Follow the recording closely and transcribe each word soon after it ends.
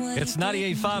It's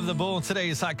 98.5 The Bull. Today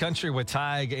is Hot Country with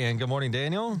Tig. And good morning,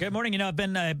 Daniel. Good morning. You know, I've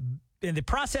been in the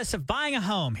process of buying a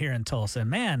home here in Tulsa.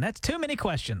 Man, that's too many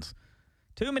questions.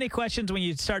 Too many questions when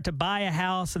you start to buy a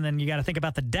house, and then you got to think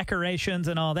about the decorations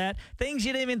and all that. Things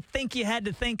you didn't even think you had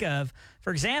to think of.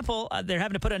 For example, they're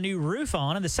having to put a new roof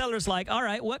on, and the seller's like, all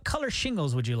right, what color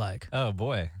shingles would you like? Oh,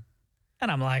 boy. And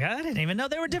I'm like, I didn't even know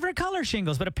there were different color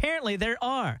shingles, but apparently there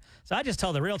are. So I just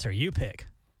told the realtor, you pick.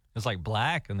 It's like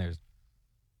black, and there's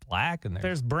black, and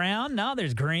there's brown. No,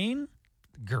 there's green.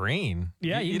 Green?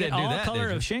 Yeah, you didn't get do all that, color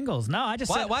did you? of shingles. No, I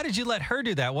just said, Why did you let her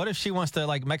do that? What if she wants to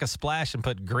like make a splash and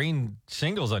put green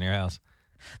shingles on your house?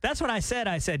 that's what I said.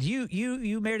 I said, you,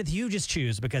 Meredith, you just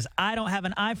choose, because I don't have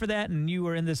an eye for that, and you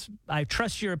were in this. I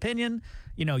trust your opinion.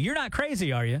 You know, you're not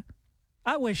crazy, are you?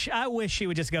 I wish she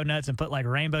would just go nuts and put like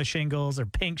rainbow shingles or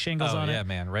pink shingles on it. Oh, yeah,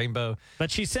 man, rainbow.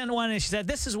 But she sent one, and she said,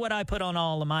 this is what I put on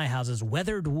all of my houses,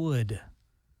 weathered wood.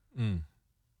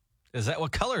 Is that,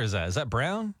 what color is that? Is that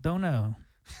brown? Don't know.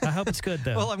 I hope it's good,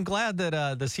 though. Well, I'm glad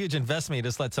that this huge investment, you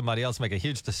just let somebody else make a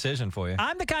huge decision for you.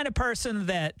 I'm the kind of person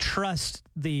that trusts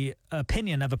the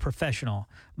opinion of a professional.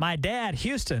 My dad,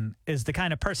 Houston, is the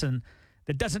kind of person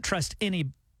that doesn't trust any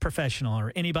professional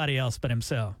or anybody else but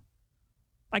himself.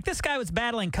 Like, this guy was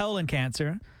battling colon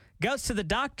cancer, goes to the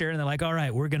doctor, and they're like, all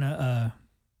right, we're gonna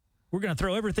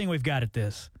throw everything we've got at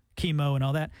this, chemo and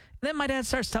all that. And then my dad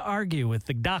starts to argue with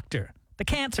the doctor, the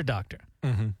cancer doctor.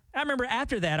 Mm-hmm. I remember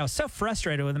after that, I was so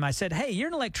frustrated with him. I said, hey, you're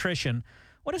an electrician.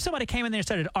 What if somebody came in there and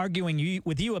started arguing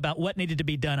with you about what needed to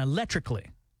be done electrically?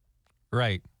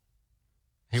 Right.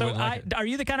 Are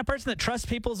you the kind of person that trusts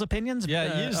people's opinions?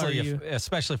 Yeah, usually,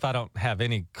 especially if I don't have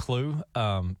any clue,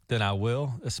 then I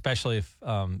will, especially if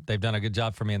they've done a good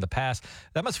job for me in the past.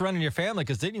 That must run in your family,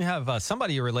 because didn't you have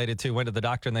somebody you related to went to the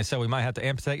doctor and they said we might have to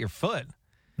amputate your foot?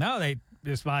 No,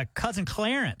 it's my cousin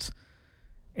Clarence.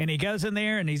 And he goes in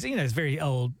there, and he's very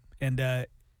old. And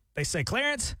they say,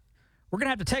 Clarence, we're going to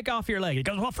have to take off your leg. He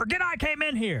goes, well, forget I came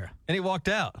in here. And he walked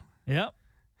out. Yep.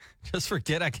 Just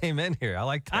forget I came in here. I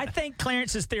like that. I think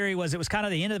Clarence's theory was it was kind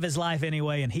of the end of his life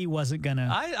anyway, and he wasn't going to.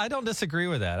 I don't disagree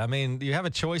with that. I mean, you have a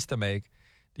choice to make.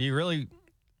 Do you really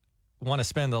want to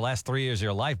spend the last 3 years of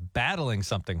your life battling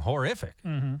something horrific?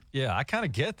 Mm-hmm. Yeah, I kind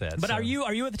of get that. But are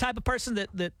you the type of person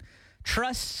that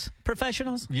trusts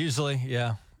professionals? Usually,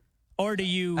 yeah. Or do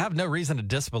you? I have no reason to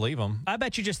disbelieve them. I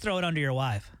bet you just throw it under your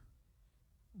wife.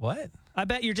 What? I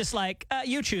bet you're just like,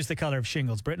 you choose the color of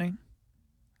shingles, Brittany.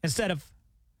 Instead of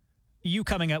you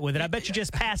coming up with it. I bet you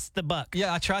just pass the buck.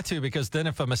 Yeah, I try to, because then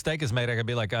if a mistake is made, I could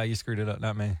be like, you screwed it up,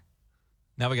 not me.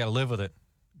 Now we got to live with it.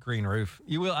 Green roof.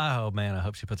 You will? Oh, man, I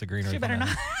hope she puts a green roof on. She better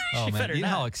not. Oh, She man. better You know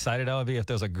not. how excited I would be if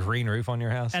there was a green roof on your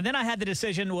house? And then I had the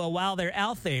decision, well, while they're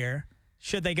out there,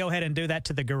 should they go ahead and do that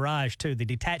to the garage, too, the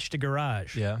detached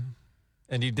garage? Yeah.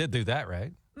 And you did do that,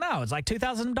 right? No, it's like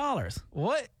 $2,000.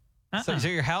 What? So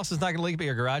your house is not going to leak, but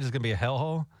your garage is going to be a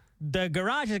hellhole? The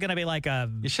garage is going to be like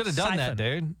a You should have done that,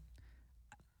 dude.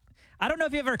 I don't know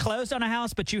if you ever closed on a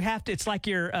house, but you have to. It's like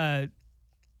you're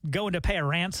going to pay a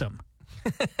ransom.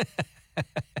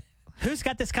 Who's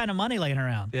got this kind of money laying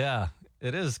around? Yeah,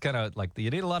 it is kind of like you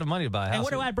need a lot of money to buy a house. And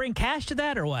what do I bring, cash to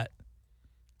that or what?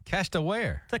 Cash to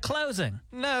where? The closing.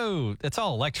 No, it's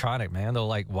all electronic, man. They'll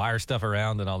like wire stuff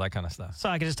around and all that kind of stuff. So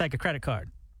I can just take a credit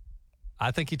card. I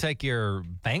think you take your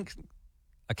bank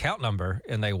account number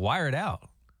and they wire it out.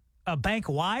 A bank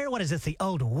wire? What is this, the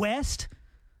Old West?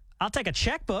 I'll take a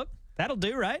checkbook. That'll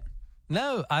do, right?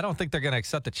 No, I don't think they're going to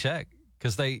accept a check,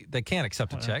 because they can't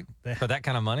accept a check for that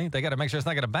kind of money. They got to make sure it's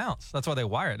not going to bounce. That's why they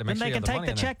wire it, to make sure Then you they have can the take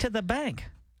money the check to the bank.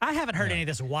 I haven't heard any of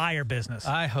this wire business.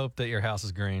 I hope that your house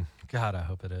is green. God, I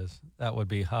hope it is. That would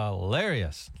be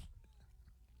hilarious.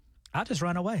 I'll just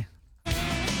run away.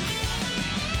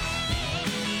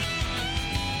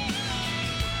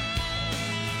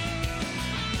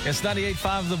 It's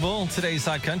 98.5 The Bull. Today's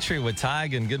Hot Country with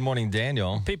Tig, and good morning,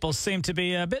 Daniel. People seem to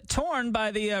be a bit torn by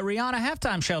the Rihanna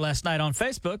halftime show last night on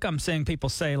Facebook. I'm seeing people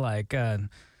say, like,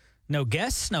 no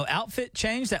guests, no outfit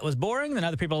change. That was boring. Then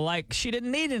other people are like, she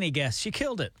didn't need any guests. She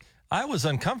killed it. I was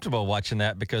uncomfortable watching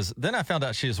that, because then I found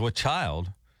out she was with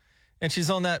child, and she's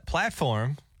on that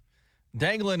platform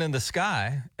dangling in the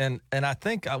sky. And I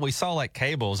think we saw like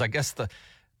cables. I guess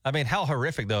how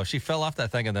horrific, though. She fell off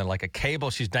that thing, and then like a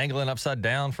cable, she's dangling upside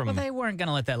down from. Well, they weren't going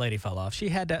to let that lady fall off. She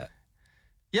had to.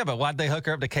 Yeah, but why'd they hook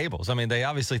her up to cables? I mean, they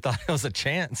obviously thought it was a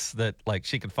chance that like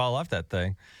she could fall off that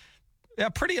thing. Yeah,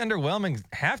 pretty underwhelming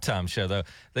halftime show, though.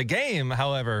 The game,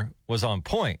 however, was on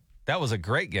point. That was a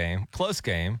great game, close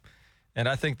game. And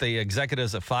I think the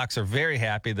executives at Fox are very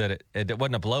happy that it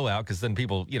wasn't a blowout, because then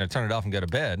people, turn it off and go to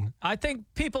bed. I think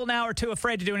people now are too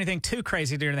afraid to do anything too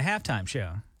crazy during the halftime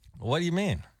show. What do you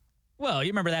mean? Well,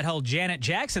 you remember that whole Janet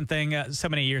Jackson thing so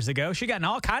many years ago. She got in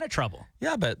all kind of trouble.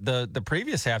 Yeah, but the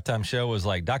previous halftime show was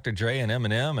like Dr. Dre and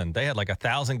Eminem, and they had like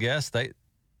 1,000 guests. They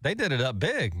did it up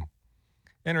big.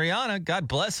 And Rihanna, God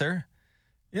bless her,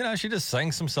 she just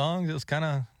sang some songs. It was kind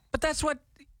of. But that's what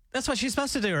she's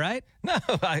supposed to do, right? No,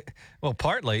 well,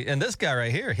 partly. And this guy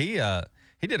right here, he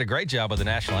did a great job with the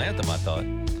national anthem, I thought.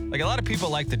 Like, a lot of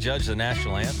people like to judge the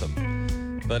national anthem.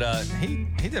 But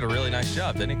he did a really nice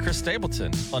job, didn't he? Chris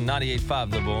Stapleton on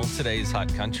 98.5 The Bull, today's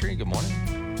Hot Country. Good morning.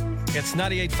 It's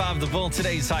 98.5 The Bull,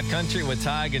 today's Hot Country with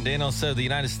Tig and Daniel. So the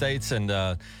United States and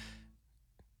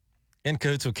in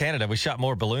cahoots with Canada, we shot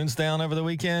more balloons down over the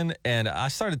weekend. And I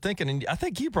started thinking, and I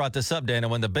think you brought this up, Daniel,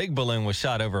 when the big balloon was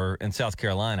shot over in South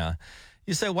Carolina.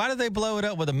 You say, why did they blow it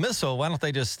up with a missile? Why don't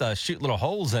they just shoot little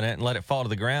holes in it and let it fall to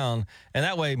the ground? And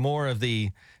that way more of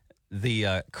the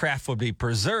craft would be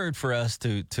preserved for us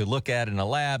to look at in a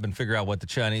lab and figure out what the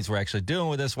Chinese were actually doing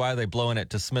with this. Why are they blowing it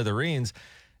to smithereens?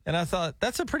 And I thought,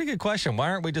 that's a pretty good question.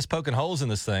 Why aren't we just poking holes in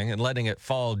this thing and letting it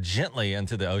fall gently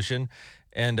into the ocean?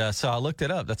 And so I looked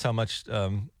it up. That's how much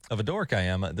of a dork I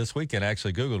am. This weekend I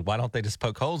actually Googled, why don't they just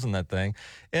poke holes in that thing?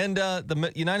 And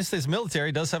the United States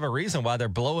military does have a reason why they're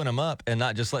blowing them up and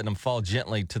not just letting them fall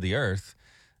gently to the earth.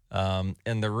 And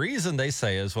the reason they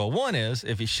say is, well, one is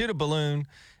if you shoot a balloon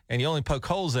and you only poke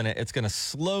holes in it, it's going to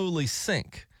slowly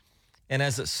sink. And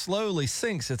as it slowly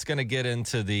sinks, it's going to get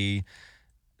into the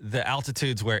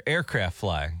altitudes where aircraft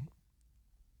fly,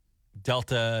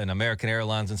 Delta and American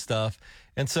Airlines and stuff.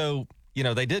 And so,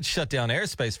 they did shut down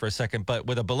airspace for a second, but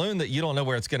with a balloon that you don't know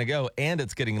where it's going to go and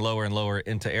it's getting lower and lower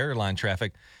into airline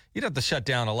traffic, you'd have to shut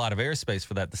down a lot of airspace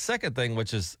for that. The second thing,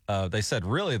 which is, they said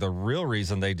really the real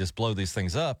reason they just blow these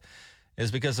things up,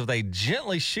 is because if they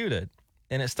gently shoot it,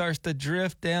 and it starts to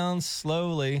drift down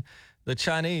slowly, the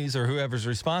Chinese or whoever's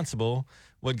responsible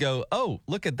would go, oh,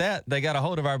 look at that. They got a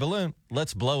hold of our balloon.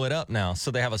 Let's blow it up now. So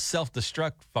they have a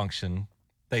self-destruct function,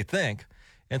 they think.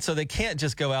 And so they can't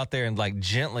just go out there and like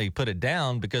gently put it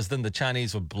down, because then the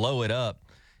Chinese would blow it up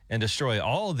and destroy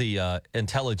all the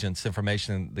intelligence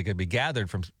information that could be gathered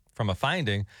from a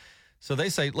finding. So they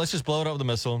say, let's just blow it up with a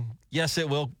missile. Yes, it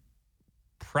will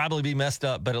probably be messed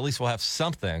up, but at least we'll have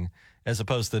something, as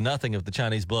opposed to nothing if the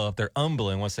Chinese blow up their own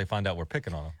balloon once they find out we're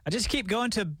picking on them. I just keep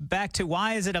going back to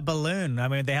why is it a balloon? I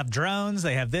mean, they have drones,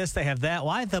 they have this, they have that.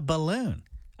 Why the balloon?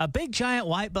 A big, giant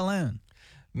white balloon.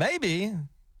 Maybe.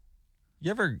 You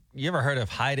ever heard of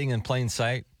hiding in plain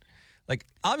sight? Like,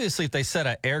 obviously, if they set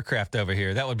an aircraft over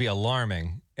here, that would be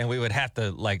alarming, and we would have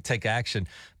to, like, take action.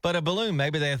 But a balloon,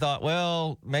 maybe they thought,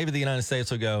 well, maybe the United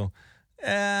States will go,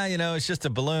 it's just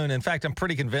a balloon. In fact, I'm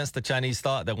pretty convinced the Chinese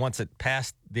thought that once it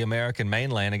passed the American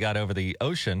mainland and got over the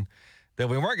ocean, that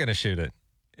we weren't going to shoot it.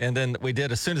 And then we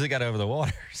did as soon as it got over the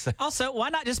water. So. Also, why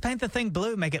not just paint the thing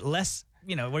blue, make it less,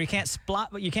 where you can't spot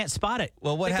it?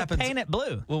 Well, what happens? Paint it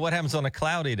blue. Well, what happens on a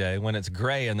cloudy day when it's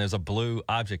gray and there's a blue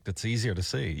object that's easier to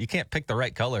see? You can't pick the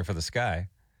right color for the sky.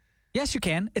 Yes, you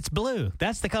can. It's blue.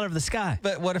 That's the color of the sky.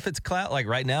 But what if it's cloud? Like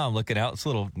right now, I'm looking out. It's a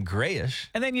little grayish.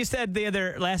 And then you said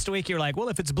last week, you were like, well,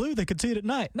 if it's blue, they could see it at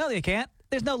night. No, they can't.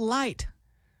 There's no light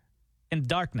in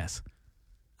darkness.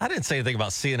 I didn't say anything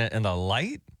about seeing it in the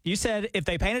light. You said if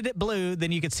they painted it blue,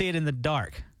 then you could see it in the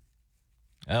dark.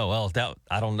 Oh, well,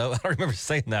 I don't know. I don't remember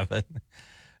saying that, but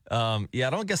I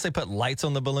don't guess they put lights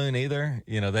on the balloon either.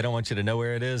 They don't want you to know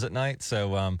where it is at night.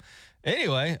 So,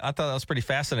 anyway, I thought that was pretty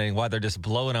fascinating why they're just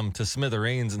blowing them to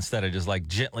smithereens instead of just like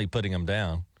gently putting them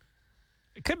down.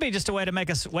 It could be just a way to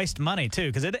make us waste money, too,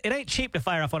 because it ain't cheap to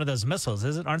fire off one of those missiles,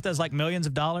 is it? Aren't those like millions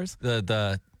of dollars?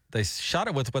 They shot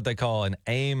it with what they call an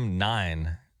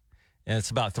AIM-9, and it's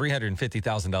about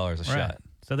 $350,000 a shot.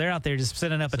 So they're out there just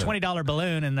sending up a $20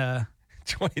 balloon and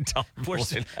 $20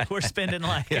 balloon. We're spending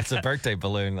like it's a birthday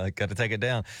balloon. Like, got to take it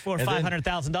down. $400,000 or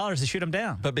 $500,000 to shoot them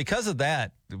down. But because of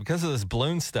this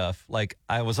balloon stuff, like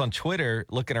I was on Twitter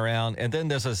looking around, and then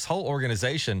there's this whole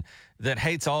organization that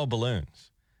hates all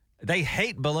balloons. They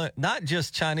hate not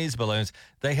just Chinese balloons.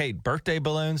 They hate birthday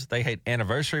balloons. They hate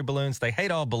anniversary balloons. They hate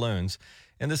all balloons.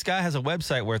 And this guy has a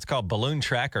website where it's called Balloon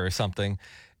Tracker or something.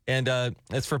 And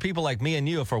it's for people like me and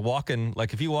you. If we're walking,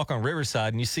 like if you walk on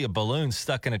Riverside and you see a balloon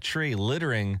stuck in a tree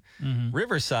littering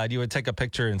Riverside, you would take a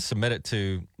picture and submit it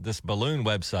to this balloon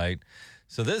website.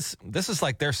 So this is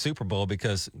like their Super Bowl,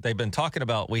 because they've been talking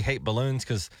about we hate balloons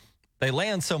because they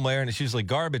land somewhere and it's usually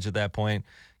garbage at that point.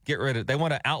 Get rid of it. They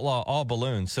want to outlaw all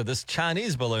balloons. So this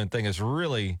Chinese balloon thing has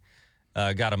really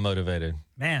got them motivated.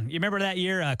 Man, you remember that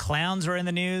year clowns were in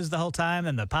the news the whole time,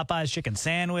 and the Popeyes chicken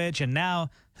sandwich, and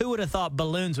now who would have thought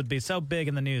balloons would be so big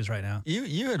in the news right now?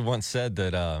 You had once said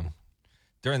that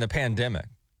during the pandemic,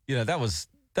 that was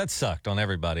that sucked on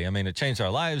everybody. I mean, it changed our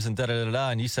lives and da-da-da-da.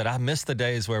 And you said, I miss the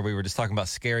days where we were just talking about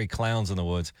scary clowns in the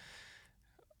woods.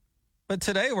 But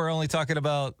today we're only talking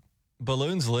about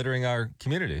balloons littering our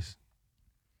communities.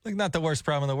 Like, not the worst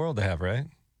problem in the world to have, right?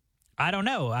 I don't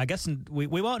know. I guess we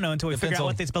won't know until we figure out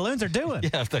what these balloons are doing.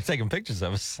 Yeah, if they're taking pictures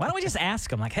of us. Why don't we just ask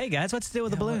them, like, hey, guys, what's the deal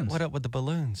with the balloons? What up with the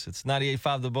balloons? It's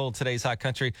 98.5 The Bull, today's Hot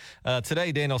Country.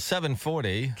 Today, Daniel,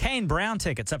 740. Kane Brown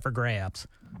tickets up for grabs.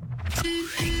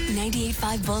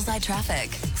 98.5 Bullseye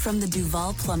Traffic from the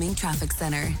Duval Plumbing Traffic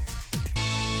Center.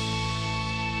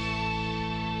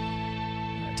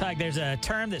 Tyke, there's a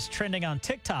term that's trending on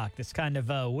TikTok that's kind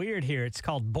of weird here. It's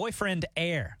called boyfriend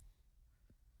air.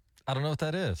 I don't know what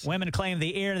that is. Women claim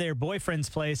the air their boyfriend's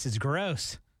place is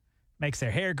gross. Makes their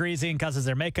hair greasy and causes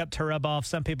their makeup to rub off.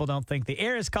 Some people don't think the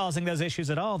air is causing those issues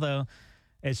at all, though.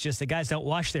 It's just the guys don't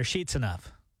wash their sheets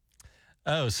enough.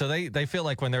 Oh, so they feel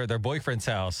like when they're at their boyfriend's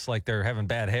house, like they're having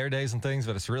bad hair days and things,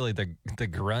 but it's really the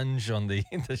grunge on the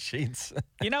sheets.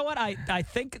 You know what? I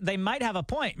think they might have a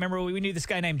point. Remember, we knew this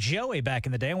guy named Joey back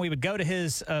in the day, and we would go to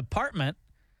his apartment,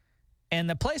 and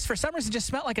the place, for some reason, just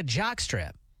smelled like a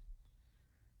jockstrap.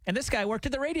 And this guy worked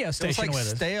at the radio station with us.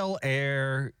 with us. Stale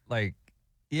air, like,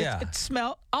 yeah. It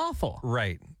smelled awful.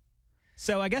 Right.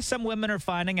 So I guess some women are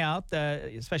finding out,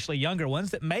 especially younger ones,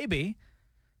 that maybe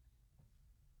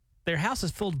their house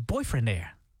is full of boyfriend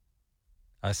air.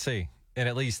 I see. And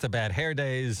at least the bad hair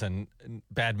days and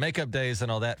bad makeup days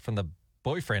and all that from the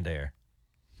boyfriend air.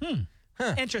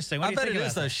 Huh. Interesting. I bet it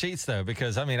is those sheets, though,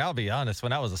 because, I mean, I'll be honest,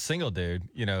 when I was a single dude,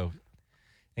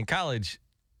 in college,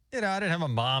 I didn't have my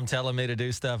mom telling me to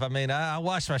do stuff. I mean, I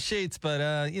wash my sheets, but,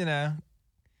 I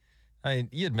mean,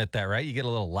 you admit that, right? You get a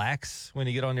little lax when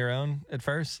you get on your own at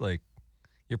first. Like,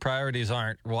 your priorities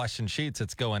aren't washing sheets,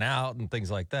 it's going out and things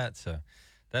like that. So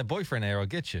that boyfriend air will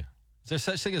get you. Is there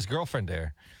such thing as girlfriend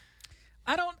air?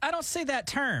 I don't see that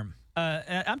term.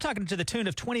 I'm talking to the tune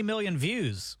of 20 million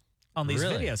views on these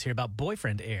videos here about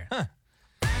boyfriend air. Huh.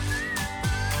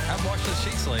 I've washed the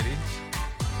sheets, ladies.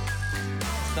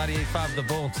 98.5 The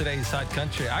Bull, today's Hot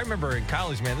Country. I remember in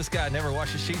college, man, this guy never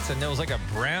washed his sheets, and there was like a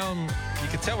brown, you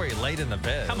could tell where he laid in the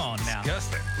bed. Come on now.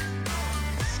 Disgusting.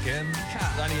 Skin.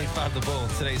 98.5 The Bull,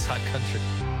 today's Hot Country.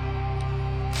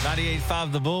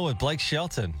 98.5 The Bull with Blake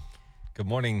Shelton. Good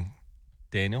morning,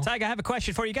 Daniel. Tyga, I have a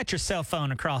question for you. You got your cell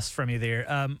phone across from you there.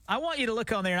 I want you to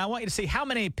look on there, and I want you to see how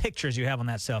many pictures you have on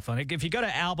that cell phone. If you go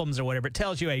to albums or whatever, it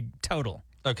tells you a total.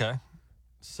 Okay.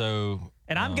 So...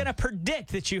 And I'm going to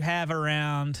predict that you have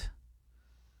around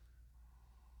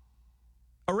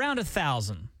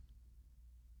 1,000.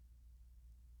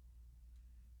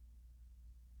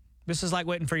 This is like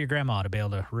waiting for your grandma to be able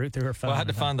to root through her phone. Well, I had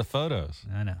to find the photos.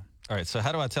 I know. All right, so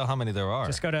how do I tell how many there are?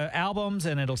 Just go to albums,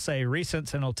 and it'll say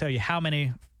recents, and it'll tell you how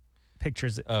many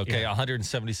pictures. Okay,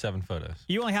 177 photos.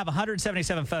 You only have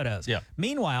 177 photos. Yeah.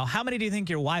 Meanwhile, how many do you think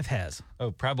your wife has?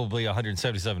 Oh, probably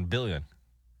 177 billion.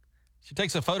 She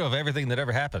takes a photo of everything that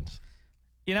ever happens.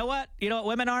 You know what? You know what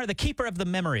women are? The keeper of the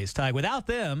memories, Ty. Without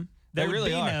them, there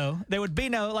would be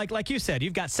no, like you said,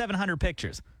 you've got 700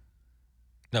 pictures.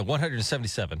 No,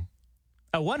 177.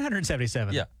 Oh,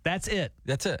 177. Yeah. That's it.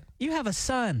 That's it. You have a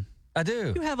son. I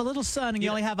do. You have a little son, and you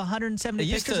only have 170 pictures of him?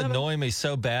 It used to annoy me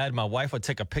so bad. My wife would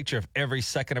take a picture of every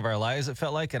second of our lives, it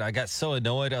felt like, and I got so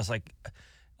annoyed. I was like,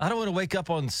 I don't want to wake up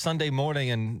on Sunday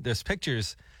morning and there's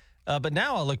pictures. But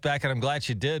now I look back, and I'm glad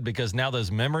she did, because now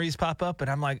those memories pop up, and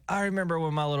I'm like, I remember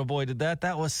when my little boy did that.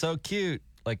 That was so cute.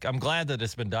 Like, I'm glad that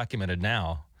it's been documented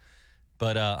now.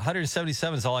 But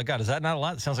 177 is all I got. Is that not a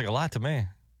lot? It sounds like a lot to me.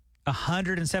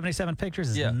 177 pictures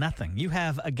is nothing. You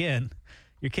have, again,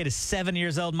 your kid is 7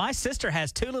 years old. My sister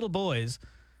has two little boys,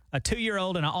 a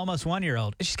 2-year-old and an almost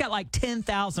 1-year-old. She's got like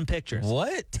 10,000 pictures.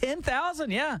 What?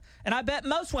 10,000, yeah. And I bet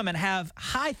most women have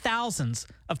high thousands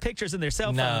of pictures in their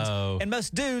cell phones. No. And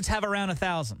most dudes have around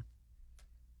 1,000.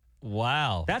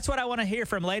 Wow. That's what I want to hear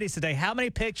from ladies today. How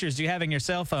many pictures do you have in your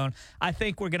cell phone? I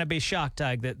think we're going to be shocked,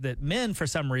 Tig, that men, for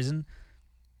some reason,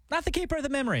 not the keeper of the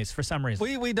memories for some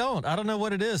reason. We don't. I don't know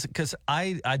what it is, because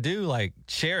I do, like,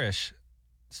 cherish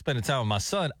spending time with my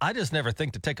son. I just never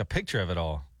think to take a picture of it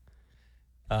all.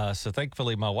 So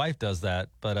thankfully my wife does that.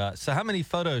 But so how many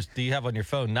photos do you have on your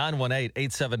phone?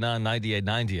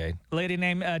 918-879-9898. Lady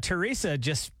named Teresa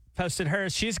just posted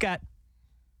hers. She's got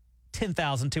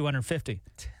 10,250.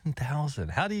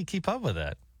 10,000. How do you keep up with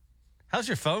that? How's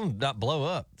your phone not blow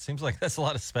up? Seems like that's a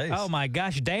lot of space. Oh, my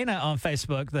gosh. Dana on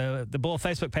Facebook, the Bull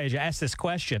Facebook page, asked this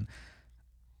question.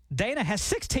 Dana has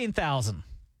 16,000.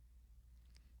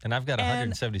 And I've got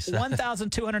 177.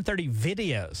 1,230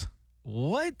 videos.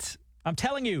 What? I'm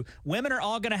telling you, women are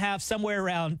all going to have somewhere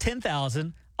around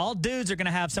 10,000. All dudes are going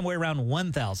to have somewhere around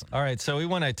 1,000. All right, so we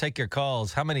want to take your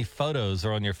calls. How many photos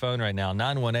are on your phone right now?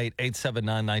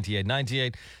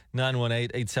 918-879-9898,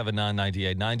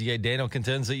 918-879-9898. Daniel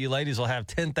contends that you ladies will have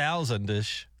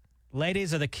 10,000-ish.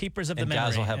 Ladies are the keepers of the And memory.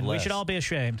 guys will have and less. we should all be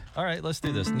ashamed. All right, let's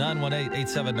do this.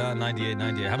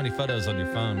 918-879-9898. How many photos on your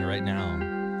phone right now?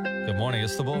 Good morning,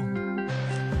 Istanbul.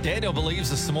 Daniel believes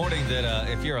this morning that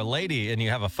if you're a lady and you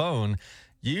have a phone,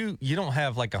 you don't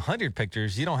have like 100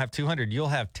 pictures. You don't have 200. You'll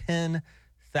have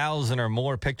 10,000 or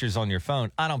more pictures on your phone.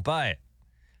 I don't buy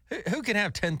it. Who can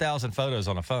have 10,000 photos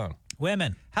on a phone?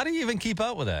 Women. How do you even keep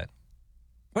up with that?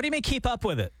 What do you mean keep up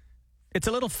with it? It's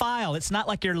a little file. It's not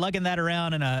like you're lugging that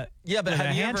around in a Yeah, but with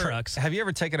have a you hand ever trucks. have you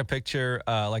ever taken a picture?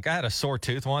 Like I had a sore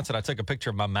tooth once, and I took a picture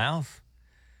of my mouth,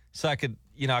 so I could,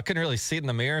 I couldn't really see it in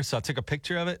the mirror, so I took a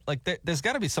picture of it. Like there's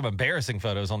got to be some embarrassing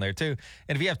photos on there too.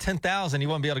 And if you have 10,000, you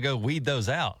won't be able to go weed those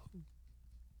out.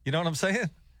 You know what I'm saying?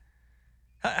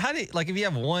 How do you, like if you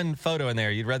have one photo in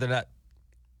there, you'd rather not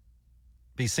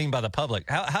be seen by the public.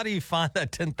 How do you find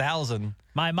that 10,000?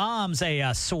 My mom's a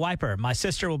swiper. My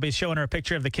sister will be showing her a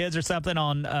picture of the kids or something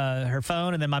on her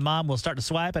phone, and then my mom will start to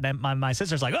swipe, and then my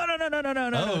sister's like, "Oh no!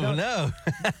 Oh no!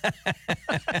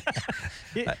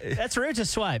 That's rude to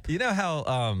swipe." You know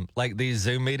how like these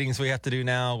Zoom meetings we have to do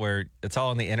now, where it's all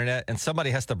on the internet, and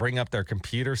somebody has to bring up their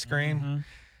computer screen. Mm-hmm.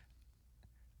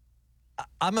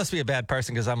 I must be a bad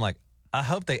person because I'm like, I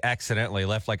hope they accidentally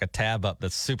left like a tab up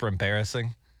that's super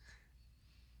embarrassing.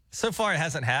 So far, it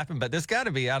hasn't happened, but there's got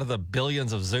to be, out of the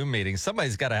billions of Zoom meetings,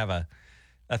 somebody's got to have a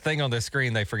thing on their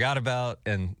screen they forgot about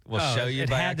and will show you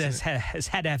by accident. It's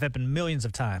had to have happened millions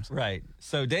of times. Right.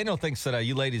 So Daniel thinks that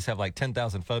you ladies have like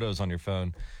 10,000 photos on your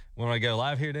phone. Want to go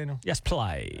live here, Daniel? Yes,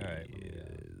 play. All right.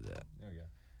 There we go.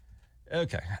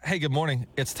 Okay. Hey, good morning.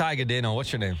 It's Tyga Daniel.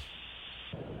 What's your name?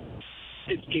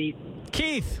 It's Keith.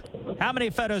 Keith, how many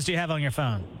photos do you have on your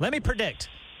phone? Let me predict.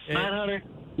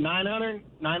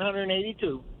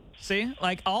 982. See,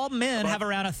 like all men have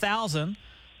around 1,000.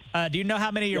 Do you know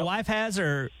how many your wife has,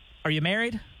 or are you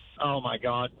married? Oh my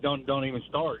God! Don't even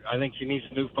start. I think she needs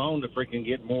a new phone to freaking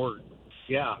get more.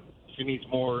 Yeah, she needs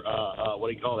more. What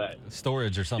do you call that?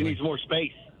 Storage or She something. needs more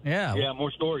space. Yeah. Yeah,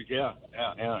 more storage. Yeah.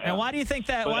 And why do you think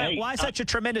that? But Why, hey, why such a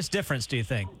tremendous difference, do you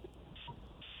think?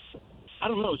 I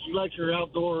don't know. She likes her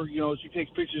outdoor. She takes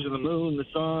pictures of the moon, the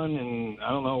sun, and I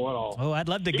don't know what all. Oh, I'd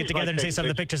love to She get just together likes and see taking some of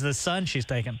the pictures of the sun she's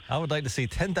taken. I would like to see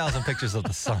 10,000 pictures of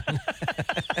the sun.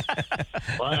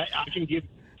 Well, I can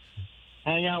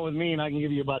hang out with me, and I can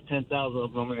give you about 10,000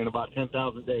 of them in about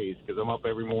 10,000 days because I'm up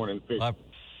every morning fishing. I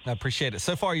appreciate it.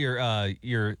 So far,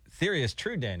 your theory is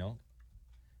true, Daniel.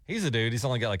 He's a dude. He's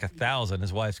only got like 1,000.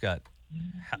 His wife's got,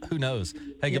 who knows?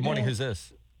 Hey, good morning. Who's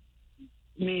this?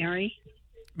 Mary,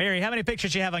 Mary, how many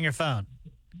pictures do you have on your phone?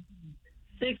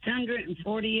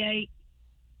 648.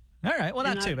 All right. Well,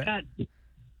 not and too I've bad. got-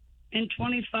 and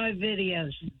 25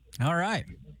 videos. All right.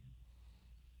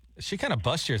 She kind of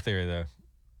busts your theory, though.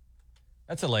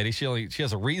 That's a lady. She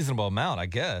has a reasonable amount, I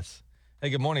guess. Hey,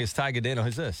 good morning. It's Tyga Daniel.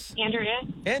 Who's this? Andrea?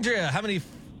 Andrea, how many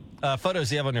photos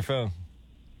do you have on your phone?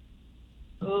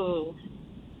 Ooh,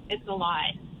 it's a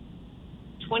lot.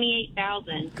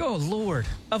 28,000. Good Lord.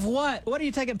 Of what? What are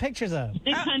you taking pictures of?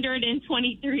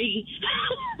 623.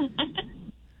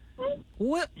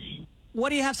 What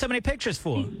do you have so many pictures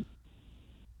for?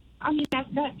 I mean,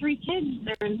 I've got 3 kids.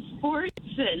 They're in sports,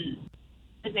 and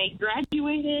they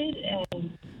graduated,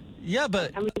 and Yeah,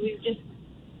 but I mean,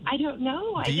 I don't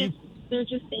know. They're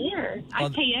just there. I Well,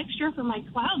 pay extra for my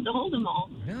cloud to hold them all.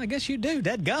 Well, I guess you do.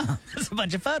 Dead gum. That's a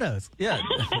bunch of photos. yeah,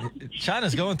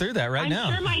 China's going through that right I'm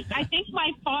now. sure I think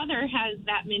my father has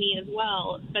that many as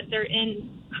well, but they're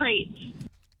in crates.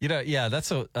 Yeah,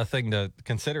 that's a thing to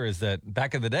consider is that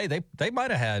back in the day, they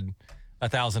might have had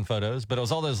 1,000 photos, but it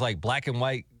was all those like black and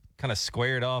white kind of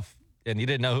squared off, and you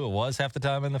didn't know who it was half the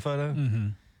time in the photo. Mm-hmm.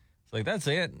 It's like, that's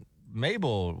it.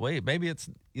 Mabel, wait, maybe you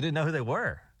didn't know who they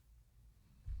were.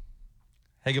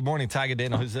 Hey, good morning, Tyga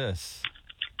Daniel. Who's this?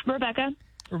 Rebecca,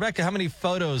 Rebecca, how many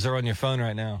photos are on your phone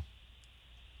right now?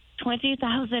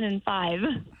 20,005.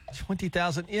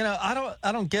 20,000.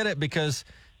 I don't get it because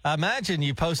I imagine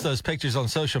you post those pictures on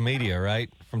social media,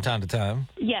 right? From time to time.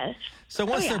 Yes. So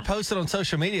once they're posted on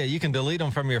social media, you can delete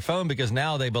them from your phone because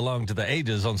now they belong to the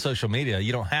ages on social media.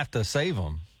 You don't have to save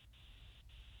them.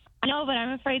 I know, but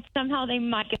I'm afraid somehow they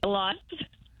might get lost.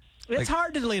 It's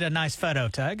hard to delete a nice photo,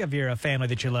 Tug, of your family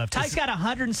that you love. Tug's got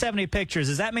 170 pictures.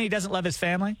 Does that mean he doesn't love his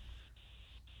family?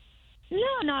 No,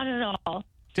 not at all.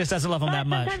 Just doesn't love them But that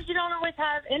much. sometimes you don't always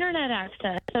have internet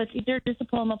access, so it's easier just to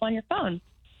pull them up on your phone.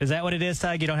 Is that what it is,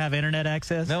 Tig? You don't have internet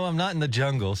access? No, I'm not in the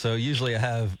jungle, so usually I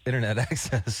have internet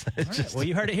access. It's All right. just, Well,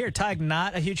 you heard it here. Tig,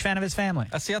 not a huge fan of his family.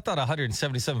 I thought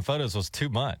 177 photos was too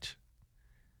much.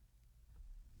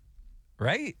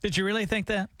 Right? Did you really think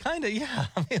that? Kind of, yeah.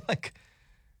 I mean, like,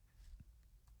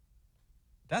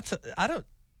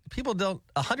 people don't,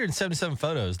 177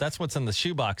 photos, that's what's in the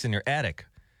shoebox in your attic.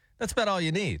 That's about all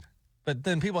you need. But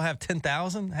then people have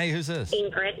 10,000? Hey, who's this?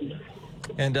 Ingrid.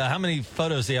 And how many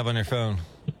photos do you have on your phone?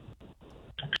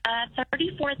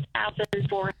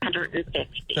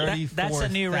 34,450. That's a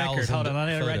new record. Hold on,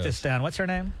 I need to write this down. What's her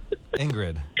name?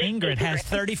 Ingrid. Ingrid has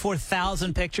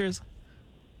 34,000 pictures.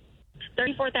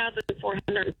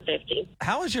 34,450.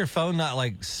 How is your phone not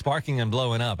like sparking and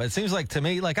blowing up? It seems like to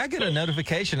me, like I get a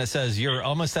notification that says you're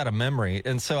almost out of memory.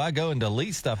 And so I go and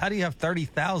delete stuff. How do you have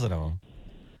 30,000 of them?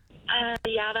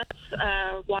 Yeah, that's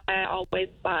why I always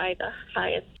buy the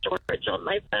highest storage on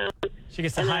my phone. She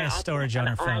gets the And then I highest also storage on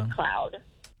her have phone. iCloud.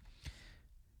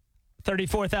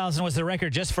 34,000 was the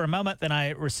record just for a moment. Then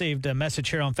I received a message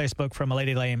here on Facebook from a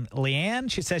lady named Leanne.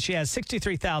 She says she has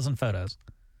 63,000 photos.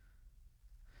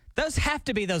 Those have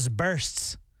to be those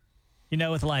bursts, you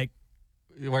know, with like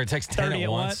Where it takes 10 30 at at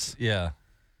once. once? Yeah.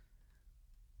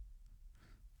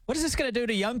 What is this going to do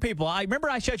to young people? I remember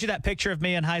I showed you that picture of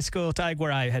me in high school, Tig,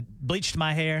 where I had bleached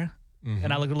my hair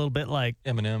and I looked a little bit like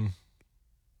Eminem.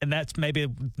 and that's maybe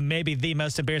the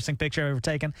most embarrassing picture I've ever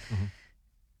taken.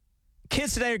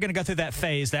 Kids today are going to go through that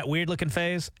phase, that weird looking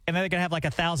phase, and then they're going to have like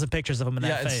 1,000 pictures of them in that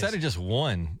Yeah, phase. instead of just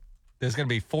one, there's going to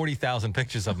be 40,000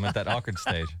 pictures of them at that awkward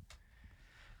stage.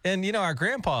 And, you know, our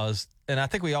grandpas, and I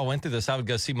think we all went through this. I would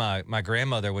go see my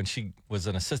grandmother when she was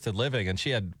in assisted living, and she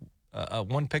had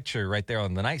one picture right there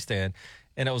on the nightstand,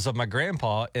 and it was of my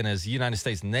grandpa in his United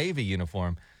States Navy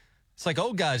uniform. It's like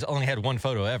old guys only had one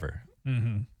photo ever.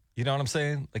 Mm-hmm. You know what I'm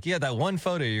saying? Like, you had that one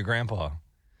photo of your grandpa.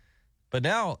 But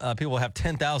now people have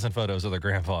 10,000 photos of their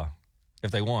grandpa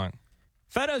if they want.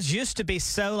 Photos used to be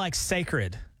so like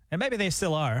sacred, and maybe they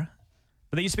still are,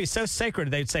 but they used to be so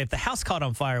sacred. They'd say, if the house caught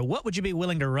on fire, what would you be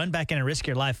willing to run back in and risk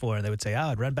your life for? And they would say,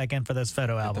 I'd run back in for those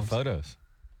photo The albums. photos.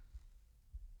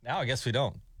 Now I guess we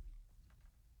don't.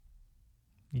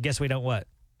 You guess we don't what?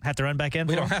 Have to run back in?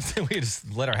 We for don't them? have to. We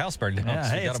just let our house burn down. Yeah, So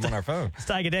hey, we got it's them on our phone. It's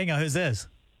Tiger Dingo. Who's this?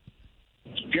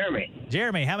 Jeremy,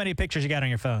 Jeremy, how many pictures you got on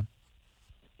your phone?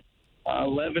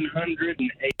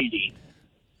 1,180.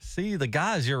 See, the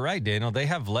guys, you're right, Daniel. They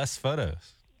have less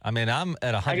photos. I mean, I'm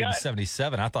at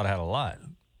 177. I thought I had a lot.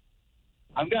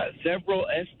 I've got several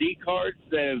SD cards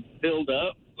that have filled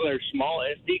up. They're small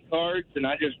SD cards, and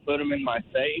I just put them in my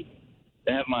safe.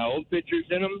 They have my old pictures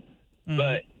in them.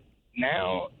 But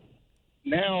now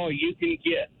you can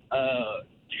get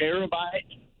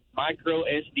terabyte micro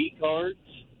SD cards,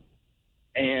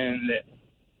 and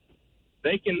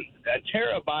a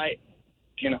terabyte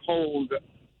can hold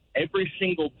every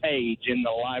single page in the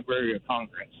Library of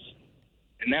Congress.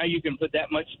 And now you can put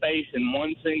that much space in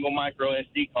one single micro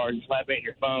SD card and slap it in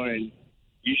your phone, and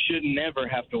you should never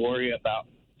have to worry about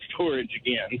storage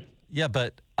again. Yeah,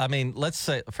 but I mean, let's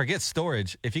say, forget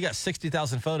storage. If you got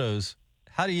 60,000 photos,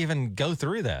 how do you even go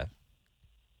through that?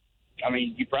 I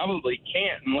mean, you probably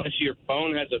can't unless your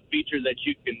phone has a feature that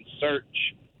you can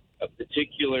search a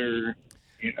particular,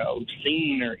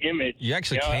 scene or image. You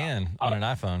actually can on an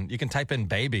iPhone. You can type in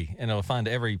baby, and it'll find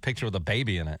every picture with a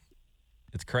baby in it.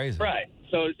 It's crazy. Right.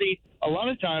 So, see, a lot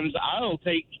of times I'll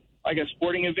take, like a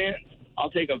sporting event,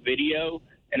 I'll take a video,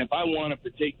 and if I want a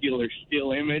particular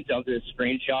still image, I'll just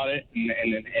screenshot it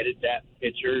and then edit that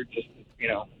picture,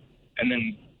 and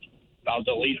then I'll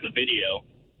delete the video.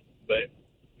 But,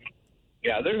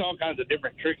 yeah, there's all kinds of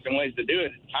different tricks and ways to do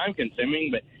it. It's time-consuming,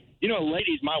 but,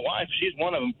 ladies, my wife, she's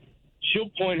one of them. She'll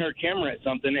point her camera at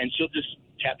something, and she'll just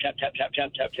tap, tap, tap, tap,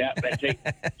 tap, tap, tap, and take,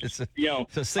 So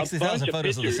a 60,000 bunch of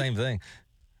photos of the pictures. same thing.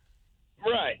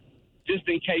 Right. Just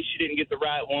in case she didn't get the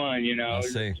right one, I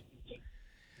see.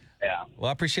 Yeah. Well,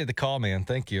 I appreciate the call, man.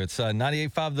 Thank you. It's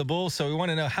 98.5 The Bull. So we want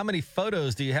to know, how many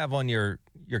photos do you have on your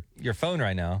phone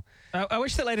right now? I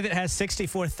wish the lady that has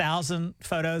 64,000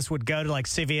 photos would go to like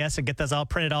CVS and get those all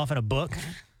printed off in a book.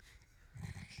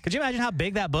 Could you imagine how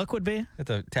big that book would be? Have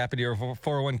to tap into your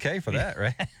 401k for that,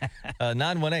 right?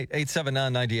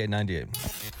 918-879-9898.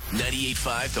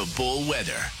 98.5 The Bull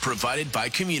Weather, provided by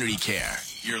Community Care,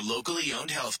 your locally owned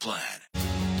health plan.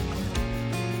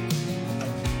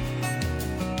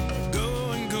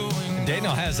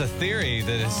 Daniel has a theory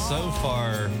that is so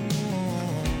far,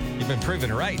 you've been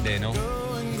proven right, Daniel.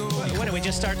 What, did we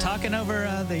just start talking over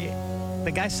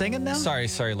the guy singing now?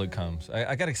 Sorry, Luke Combs.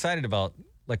 I got excited about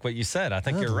like what you said. I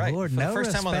think Good you're right. Lord, For the no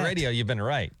first time on the respect. radio, you've been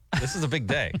right. This is a big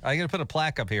day. I'm going to put a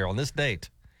plaque up here on this date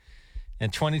In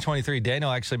 2023,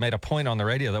 Daniel actually made a point on the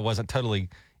radio that wasn't totally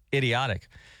idiotic.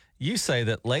 You say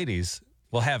that ladies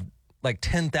will have like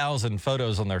 10,000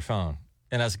 photos on their phone.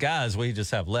 And as guys, we just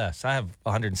have less. I have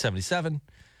 177.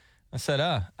 I said,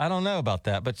 I don't know about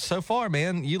that. But so far,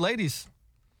 man, you ladies,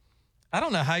 I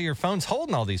don't know how your phone's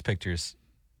holding all these pictures.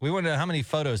 We want to know how many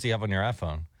photos do you have on your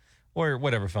iPhone or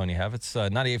whatever phone you have. It's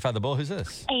 98.5 The Bull. Who's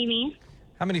this? Amy.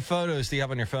 How many photos do you have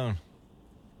on your phone?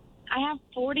 I have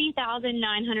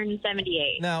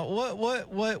 40,978. Now,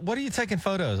 what are you taking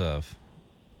photos of?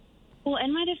 Well,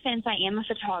 in my defense, I am a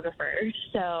photographer,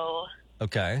 so.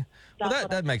 Okay. Well, That's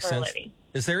what that I makes do for a sense. living.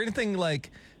 Is there anything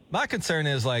like, my concern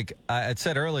is like I had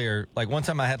said earlier, like one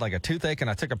time I had like a toothache and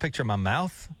I took a picture of my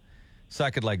mouth so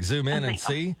I could like zoom in and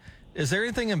see. Is there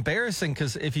anything embarrassing?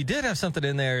 Because if you did have something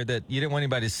in there that you didn't want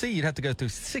anybody to see, you'd have to go through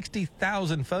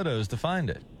 60,000 photos to find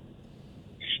it.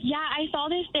 Yeah, I saw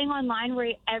this thing online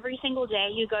where every single day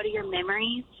you go to your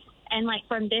memories, and like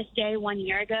from this day 1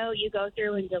 year ago, you go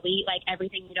through and delete like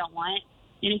everything you don't want.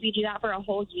 And if you do that for a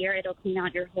whole year, it'll clean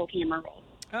out your whole camera roll.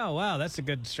 Oh, wow. That's a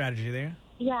good strategy there.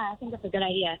 Yeah, I think that's a good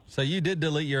idea. So you did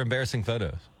delete your embarrassing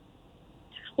photos.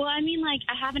 Well, I mean, like,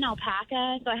 I have an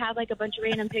alpaca, so I have like a bunch of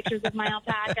random pictures of my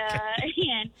alpaca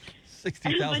and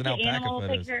 60,000 a bunch of alpaca animal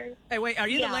photos. pictures. Hey, wait, are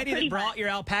you Yeah, the lady that pretty brought much. your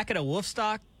alpaca to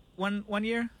Wolfstock one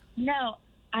year? No,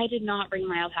 I did not bring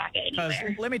my alpaca Because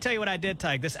anywhere. let me tell you what I did,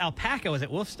 Tig. This alpaca was at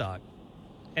Wolfstock,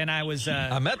 and I was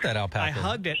I met that alpaca. I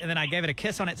hugged it, and then I gave it a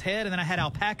kiss on its head, and then I had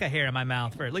alpaca hair in my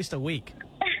mouth for at least a week.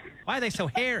 Why are they so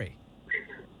hairy?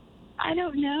 I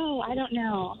don't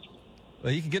know.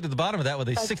 Well, you can get to the bottom of that with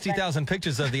these Okay. 60,000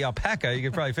 pictures of the alpaca. You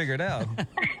can probably figure it out.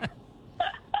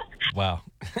 Wow.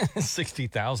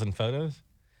 60,000 photos?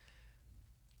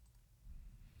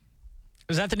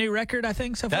 Is that the new record, I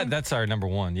think, so far? That's our number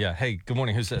one. Yeah. Hey, good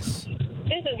morning. Who's this?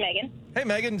 This is Megan. Hey,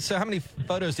 Megan. So how many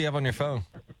photos do you have on your phone?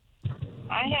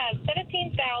 I have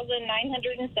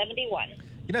 17,971.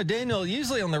 You know, Daniel,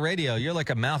 usually on the radio, you're like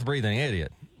a mouth-breathing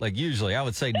idiot. Like usually, I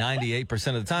would say 98%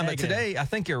 of the time. But Negative. today, I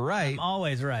think you're right. I'm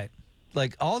always right.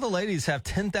 Like all the ladies have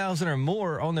 10,000 or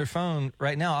more on their phone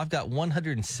right now. I've got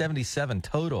 177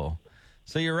 total.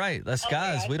 So you're right. Us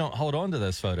guys, we don't hold on to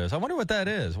those photos. I wonder what that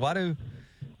is. Are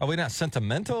we not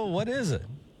sentimental? What is it?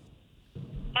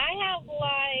 I have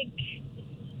like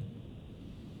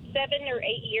 7 or 8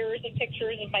 years of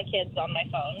pictures of my kids on my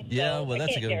phone. Yeah, so well,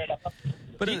 that's I a can't good get rid of them.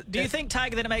 But Do you think,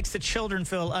 Tiger, that it makes the children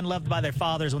feel unloved by their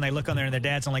fathers when they look on there and their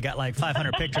dad's only got like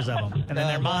 500 pictures of them, and then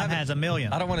their mom has a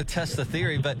million? I don't want to test the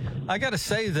theory, but I got to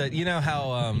say that, you know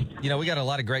how, we got a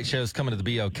lot of great shows coming to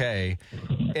the BOK,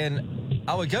 and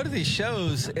I would go to these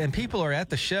shows, and people are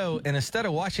at the show, and instead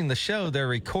of watching the show, they're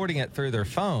recording it through their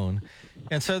phone.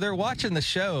 And so they're watching the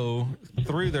show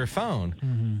through their phone.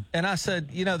 Mm-hmm. And I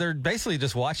said, they're basically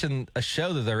just watching a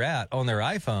show that they're at on their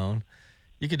iPhone.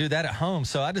 You could do that at home.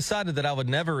 So I decided that I would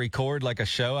never record like a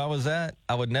show I was at.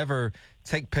 I would never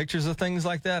take pictures of things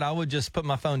like that. I would just put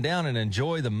my phone down and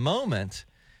enjoy the moment.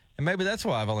 And maybe that's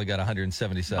why I've only got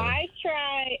 177. I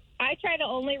try to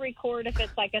only record if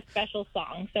it's like a special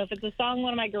song. So if it's a song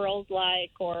one of my girls like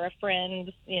or a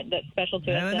friend that's special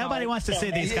to us. Nobody wants to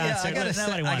see these concerts. I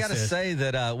gotta say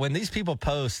that when these people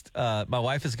post, my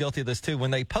wife is guilty of this too. When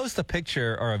they post a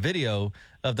picture or a video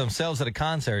of themselves at a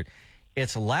concert,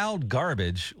 it's loud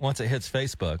garbage once it hits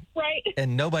Facebook. Right.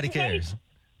 And nobody cares.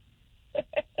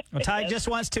 Well, Tig just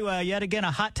wants to, yet again,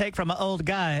 a hot take from an old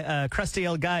guy, crusty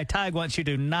old guy. Tig wants you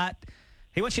to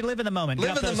he wants you to live in the moment.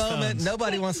 Live Get in off the those moment. phones.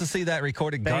 Nobody wants to see that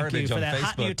recorded Thank garbage you for on that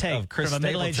hot new Facebook take of Chris from a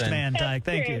middle-aged Stapleton. man, Tig.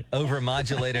 Thank you.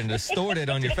 Overmodulated and distorted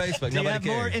on your Facebook. Do you Nobody have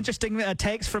cares. more interesting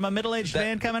takes from a middle-aged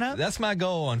man coming up? That's my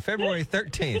goal on February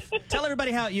 13th. Tell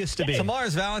everybody how it used to be.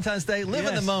 Tomorrow's Valentine's Day. Live in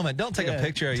the Yes. moment. Don't take a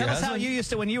picture of Tell your us husband. how you used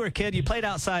to when you were a kid. You played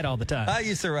outside all the time. I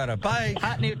used to ride a bike.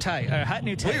 Hot new take.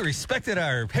 We respected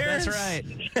our parents. That's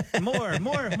right. More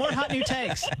hot new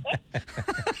takes.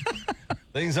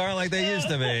 Things aren't like they used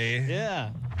to be. Yeah.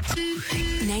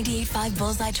 98.5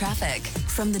 Bullseye Traffic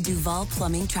from the Duval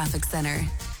Plumbing Traffic Center.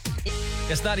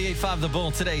 It's 98.5 The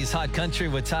Bull, today's Hot Country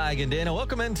with Tig and Dana.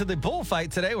 Welcome into the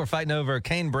bullfight today. We're fighting over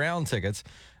Kane Brown tickets,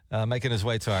 making his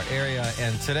way to our area.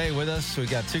 And today with us, we've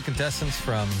got two contestants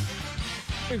from...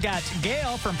 We've got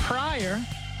Gail from Pryor,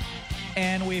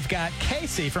 and we've got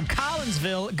Casey from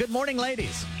Collinsville. Good morning,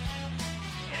 ladies.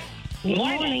 Good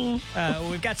morning.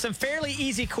 We've got some fairly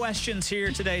easy questions here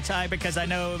today, Ty, because I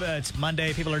know it's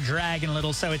Monday. People are dragging a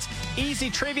little, so it's easy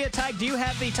trivia. Ty, do you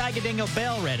have the Tig and Daniel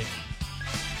bell ready?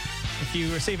 If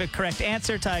you receive a correct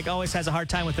answer, Tig always has a hard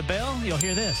time with the bell. You'll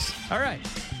hear this. All right.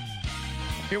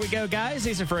 Here we go, guys.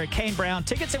 These are for Kane Brown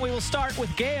tickets, and we will start with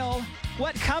Gail.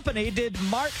 What company did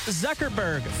Mark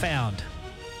Zuckerberg found?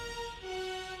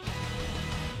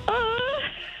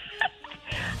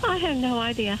 I have no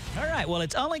idea. All right. Well,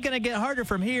 it's only going to get harder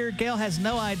from here. Gail has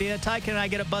no idea. Ty, can I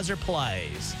get a buzzer,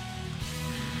 please?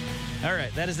 All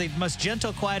right. That is the most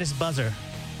gentle, quietest buzzer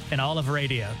in all of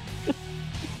radio.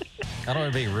 I don't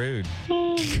want to be rude.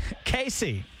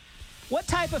 Casey, what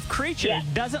type of creature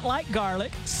doesn't like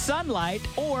garlic, sunlight,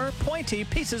 or pointy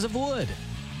pieces of wood?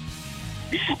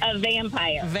 A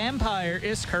vampire. Vampire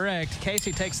is correct.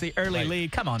 Casey takes the early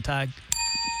lead. Come on, Ty.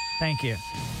 Thank you.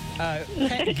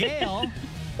 Gail,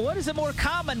 what is a more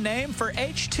common name for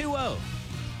H2O?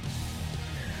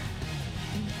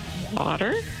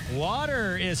 Water?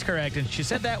 Water is correct, and she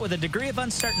said that with a degree of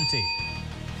uncertainty.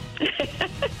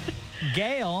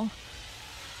 Gail.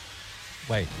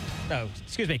 Wait. Oh,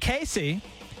 excuse me. Casey,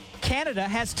 Canada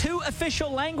has 2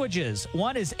 official languages.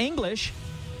 One is English.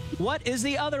 What is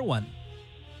the other one?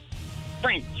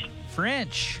 French.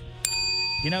 French.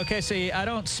 You know, Casey, I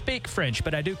don't speak French,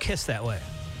 but I do kiss that way.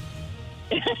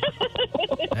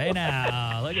 Hey,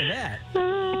 now, look at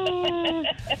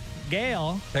that.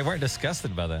 Gail. They weren't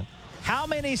disgusted by that. How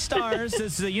many stars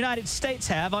does the United States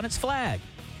have on its flag?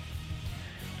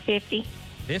 50.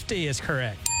 50 is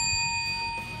correct.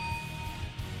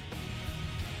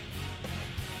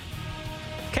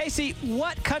 Casey,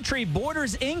 what country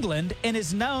borders England and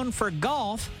is known for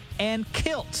golf and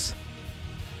kilts?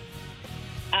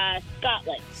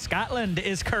 Scotland. Scotland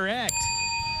is correct.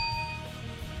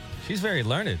 She's very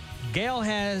learned. Gail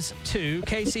has 2.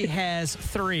 Casey has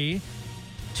 3.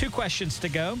 2 questions to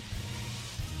go.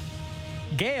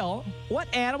 Gail,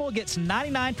 what animal gets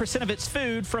 99% of its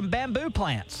food from bamboo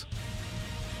plants?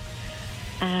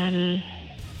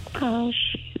 Oh,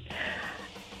 shoot.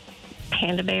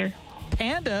 Panda bear.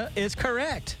 Panda is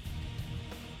correct.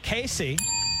 Casey,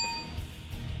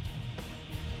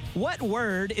 what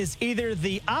word is either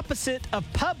the opposite of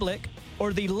public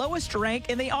or the lowest rank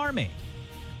in the Army?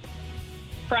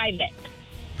 Private.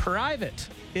 Private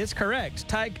is correct.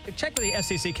 Ty, check with the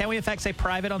FCC. Can we, in fact, say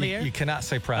private on the air? You cannot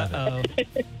say private. Uh-oh.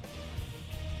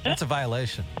 That's a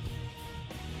violation.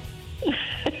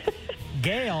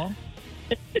 Gail,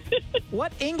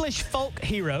 what English folk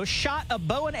hero shot a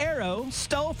bow and arrow,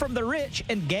 stole from the rich,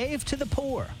 and gave to the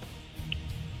poor?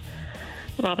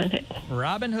 Robin Hood.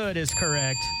 Robin Hood is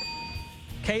correct.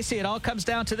 Casey, it all comes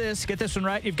down to this. Get this one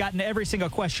right. You've gotten every single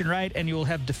question right, and you will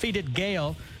have defeated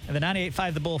Gail in the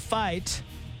 98.5 The Bull fight.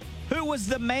 Who was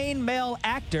the main male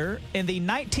actor in the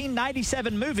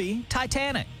 1997 movie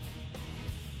Titanic?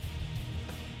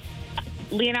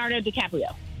 Leonardo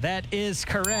DiCaprio. That is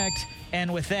correct.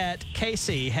 And with that,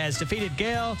 Casey has defeated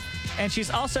Gail, and she's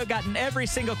also gotten every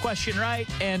single question right.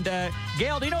 And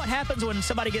Gail, do you know what happens when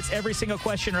somebody gets every single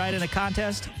question right in a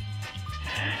contest?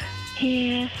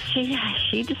 Yes,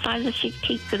 she decides if she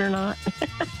keeps it or not.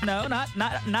 No,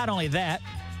 not only that.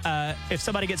 If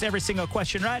somebody gets every single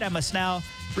question right, I must now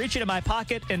reach into my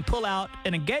pocket and pull out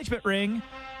an engagement ring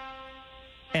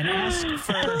and ask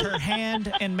for her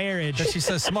hand in marriage. But she's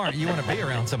so smart. You want to be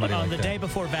around somebody on like the that. day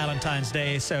before Valentine's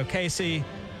Day. So, Casey,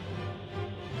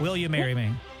 will you marry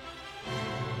me?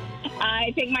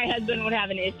 I think my husband would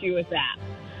have an issue with that.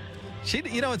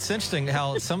 You know, it's interesting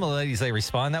how some of the ladies, they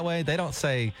respond that way. They don't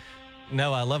say,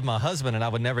 no, I love my husband and I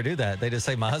would never do that. They just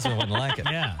say, my husband wouldn't like it.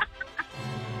 Yeah.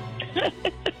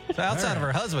 So outside of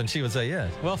her husband, she would say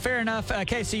yes. Well, fair enough.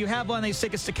 Casey, you have one of these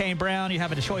tickets to Kane Brown. You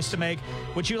have a choice to make.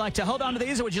 Would you like to hold on to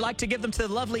these, or would you like to give them to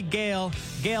the lovely Gail?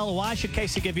 Gail, why should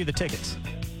Casey give you the tickets?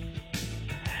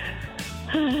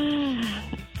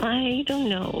 I don't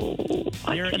know.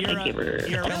 You're a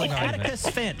real Atticus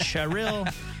Finch, a real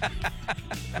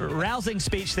rousing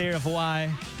speech there of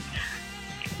why.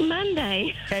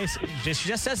 Monday. Casey,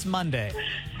 just says Monday.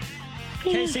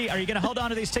 Casey, are you going to hold on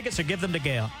to these tickets or give them to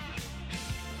Gail?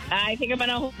 I think I'm going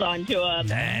to hold on to them.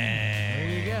 There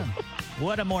you go.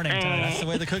 What a morning, Ty. That's the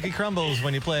way the cookie crumbles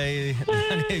when you play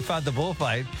 98.5 The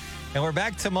Bullfight. And we're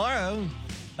back tomorrow.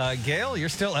 Gail, you're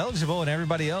still eligible, and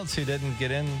everybody else who didn't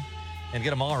get in and get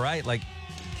them all right, like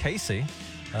Casey.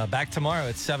 Back tomorrow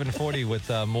at 7:40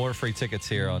 with more free tickets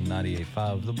here on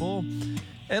 98.5 The Bull.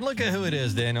 And look at who it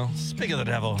is, Daniel. Speak of the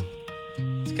devil.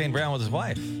 It's Kane Brown with his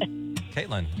wife,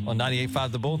 Caitlin, on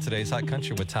 98.5 The Bull. Today's Hot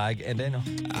Country with Tig and Daniel.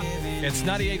 It's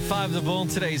 98.5 The Bull.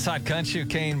 Today's Hot Country.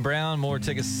 Kane Brown. More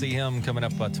tickets to see him coming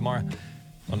up tomorrow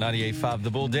on 98.5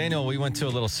 The Bull. Daniel, we went to a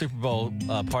little Super Bowl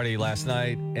party last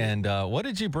night. And what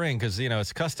did you bring? Because, you know,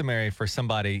 it's customary for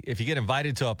somebody, if you get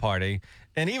invited to a party,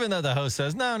 and even though the host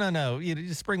says, no, you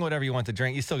just bring whatever you want to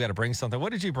drink, you still got to bring something.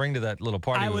 What did you bring to that little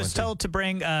party? I was told to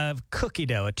bring cookie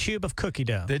dough, a tube of cookie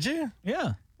dough. Did you?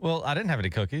 Yeah. Well, I didn't have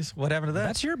any cookies. What happened to that?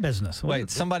 That's your business.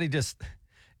 Wait, somebody just...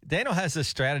 Daniel has this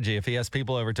strategy if he has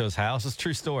people over to his house. It's a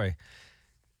true story.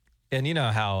 And you know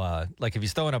how, like, if you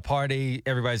throw in a party,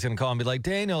 everybody's going to call and be like,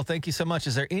 Daniel, thank you so much.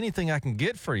 Is there anything I can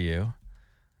get for you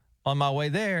on my way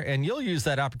there? And you'll use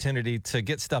that opportunity to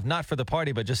get stuff, not for the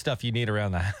party, but just stuff you need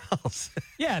around the house.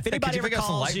 Yeah, if Hey, could anybody you ever pick up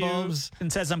some calls light you bulbs?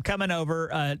 and says, I'm coming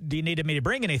over, do you need me to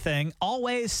bring anything?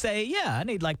 Always say, yeah, I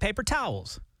need like paper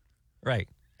towels Right.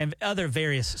 and other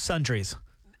various sundries.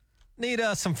 Need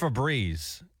some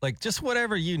Febreze. Like, just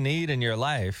whatever you need in your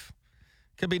life.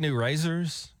 Could be new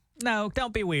razors. No,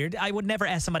 don't be weird. I would never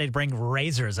ask somebody to bring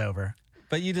razors over.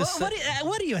 But you just... What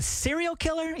are you, a serial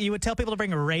killer? You would tell people to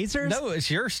bring razors? No,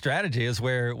 it's your strategy is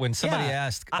where when somebody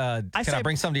asks, can I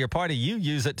bring some to your party, you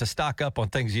use it to stock up on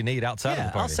things you need outside of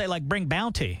the party. I'll say, like, bring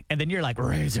Bounty. And then you're like,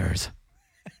 razors.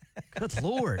 Good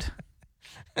Lord.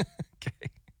 Okay.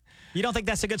 You don't think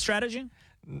that's a good strategy?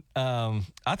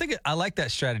 I think I like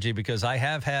that strategy because I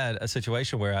have had a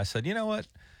situation where I said, you know what?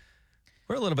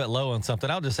 We're a little bit low on something.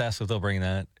 I'll just ask if they'll bring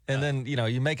that. And then,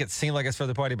 you make it seem like it's for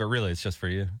the party, but really it's just for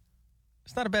you.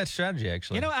 It's not a bad strategy,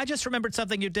 actually. You know, I just remembered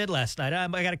something you did last night. I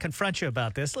got to confront you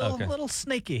about this. Little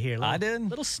sneaky here. I did?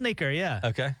 Little sneaker, yeah.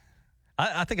 Okay.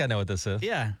 I think I know what this is.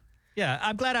 Yeah. Yeah.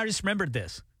 I'm glad I just remembered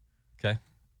this. Okay.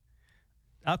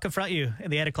 I'll confront you in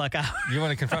the 8 o'clock hour. You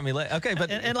want to confront me later? Okay, but...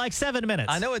 in like 7 minutes.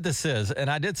 I know what this is, and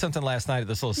I did something last night at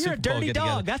this little You're Super Bowl a dirty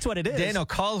get-together. dog. That's what it is. Daniel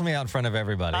calls me out in front of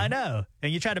everybody. I know.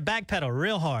 And you try to backpedal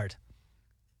real hard.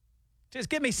 Just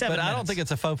give me 7 minutes. But I don't think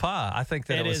it's a faux pas. I think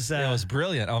that it was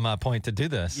brilliant on my point to do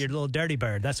this. You're a little dirty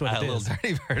bird. That's what it is. A little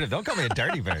dirty bird. Don't call me a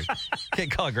dirty bird. Can't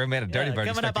call a grown man a dirty bird.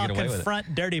 Coming up, I'll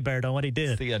confront Dirty Bird on what he did.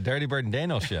 It's the Dirty Bird and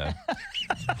Daniel show.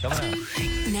 Coming up.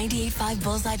 98.5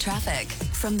 Bullseye Traffic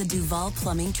from the Duval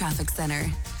Plumbing Traffic Center.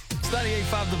 It's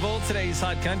 98.5 The Bull, today's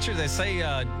Hot Country. They say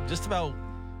just about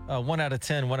 1 out of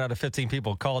 10, 1 out of 15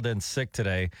 people called in sick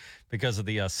today because of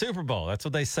the Super Bowl. That's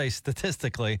what they say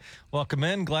statistically. Welcome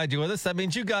in. Glad you're with us. That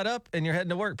means you got up and you're heading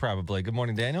to work probably. Good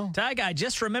morning, Daniel. Tig, I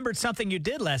just remembered something you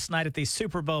did last night at the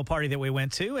Super Bowl party that we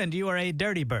went to, and you are a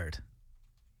dirty bird.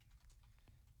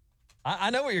 I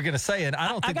know what you're going to say, and I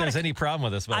don't think there's any problem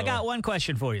with this, by the way. I got one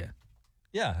question for you.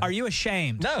 Yeah. Are you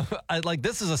ashamed? No.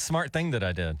 This is a smart thing that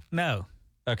I did. No.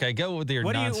 Okay, go with your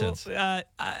nonsense.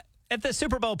 At the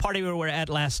Super Bowl party we were at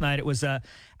last night, it was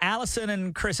Allison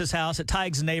and Chris's house at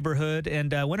Tig's neighborhood,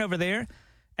 and went over there,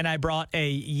 and I brought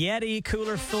a Yeti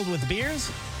cooler filled with beers,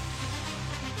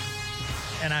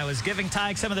 and I was giving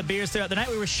Tig some of the beers throughout the night.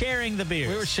 We were sharing the beers.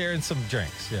 We were sharing some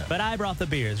drinks, yeah. But I brought the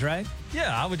beers, right?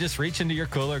 Yeah, I would just reach into your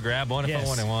cooler, grab one if I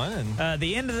wanted one. And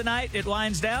the end of the night, it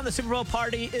winds down. The Super Bowl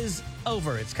party is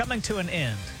over. It's coming to an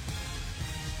end.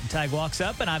 Tig walks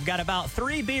up, and I've got about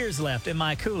 3 beers left in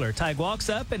my cooler. Tig walks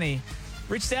up, and he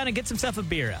reaches down and gets himself a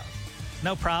beer out.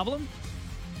 No problem.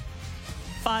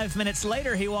 5 minutes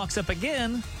later, he walks up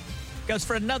again, goes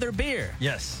for another beer.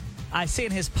 Yes. I see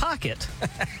in his pocket,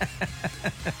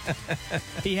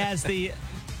 he has the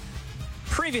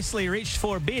previously reached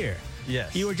for beer.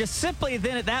 Yes. You were just simply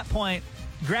then at that point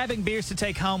grabbing beers to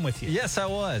take home with you. Yes, I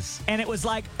was. And it was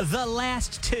like the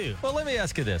last 2. Well, let me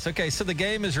ask you this. Okay, so the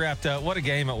game is wrapped up. What a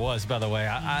game it was, by the way.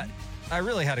 I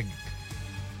really had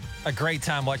a great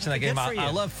time watching that game.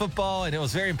 I love football, and it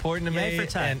was very important to me.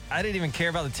 And I didn't even care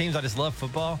about the teams. I just love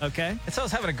football. Okay. And so I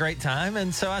was having a great time,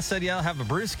 and so I said, yeah, I'll have a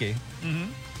brewski.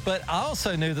 Mm-hmm. But I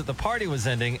also knew that the party was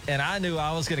ending, and I knew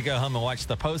I was going to go home and watch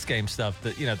the post-game stuff,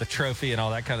 the trophy and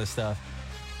all that kind of stuff.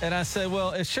 And I said,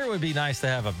 well, it sure would be nice to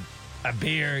have a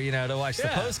beer, to watch the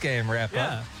post-game wrap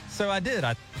up. So I did.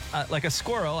 I like a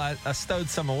squirrel, I stowed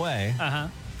some away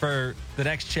for the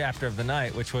next chapter of the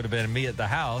night, which would have been me at the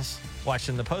house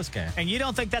watching the post-game. And you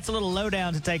don't think that's a little low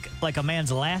down to take like a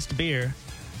man's last beer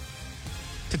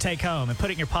to take home and put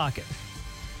it in your pocket?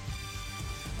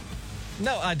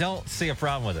 No, I don't see a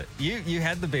problem with it. You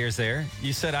had the beers there.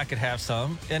 You said I could have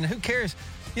some. And who cares?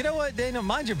 You know what, Daniel?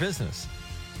 Mind your business.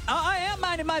 I am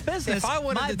minding my business. If I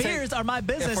wanted my to beers are my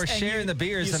business. If we're sharing the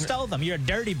beers, you stole them. You're a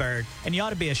dirty bird, and you ought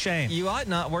to be ashamed. You ought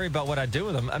not worry about what I do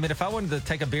with them. I mean, if I wanted to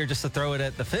take a beer just to throw it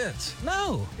at the fence,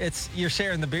 no, you're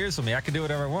sharing the beers with me. I can do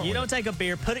whatever I want. You don't take a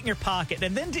beer, put it in your pocket,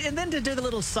 and then to do the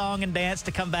little song and dance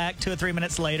to come back 2 or 3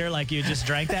 minutes later, like you just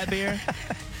drank that beer.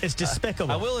 It's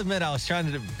despicable. I will admit, I was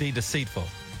trying to be deceitful.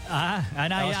 I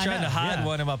know. I was trying to hide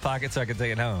one in my pocket so I could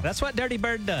take it home. That's what Dirty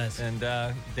Bird does. And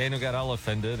Daniel got all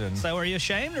offended. And so, are you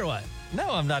ashamed or what?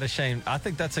 No, I'm not ashamed. I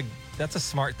think that's a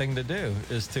smart thing to do,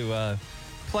 is to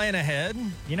plan ahead.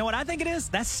 You know what I think it is?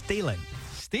 That's stealing.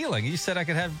 Stealing? You said I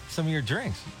could have some of your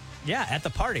drinks. Yeah, at the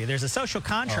party. There's a social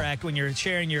contract when you're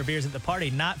sharing your beers at the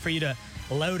party, not for you to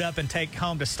load up and take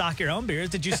home to stock your own beers.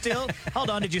 Did you steal? Hold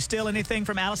on. Did you steal anything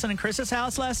from Allison and Chris's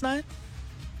house last night?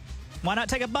 Why not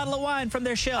take a bottle of wine from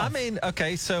their shelf? I mean,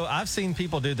 okay, so I've seen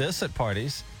people do this at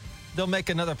parties. they'll make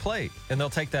another plate and they'll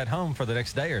take that home for the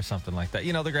next day or something like that.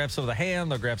 You know, they'll grab some of the ham,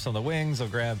 they'll grab some of the wings, they'll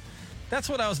grab. That's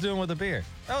what I was doing with the beer.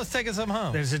 I was taking some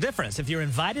home. There's a difference. If you're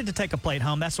invited to take a plate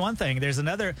home, that's one thing. There's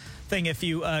another thing if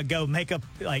you go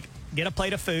get a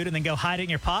plate of food and then go hide it in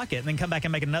your pocket and then come back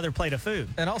and make another plate of food.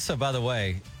 And also, by the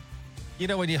way, you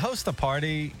know, when you host a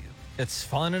party, it's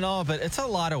fun and all, but it's a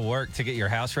lot of work to get your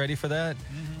house ready for that.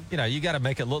 You know, you got to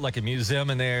make it look like a museum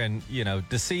in there and, you know,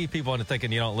 deceive people into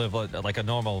thinking you don't live like a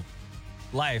normal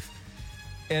life.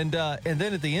 And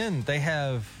then at the end, they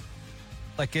have,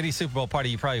 like any Super Bowl party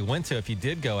you probably went to if you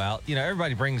did go out, you know,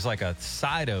 everybody brings like a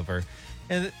side over.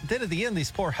 And then at the end,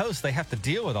 these poor hosts, they have to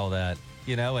deal with all that,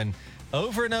 you know, and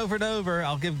over and over and over,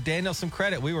 I'll give Daniel some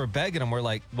credit. We were begging him. We're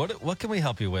like, what can we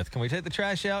help you with? Can we take the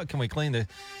trash out? Can we clean the...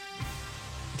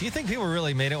 Do you think people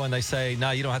really mean it when they say,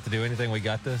 no, you don't have to do anything, we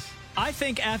got this? I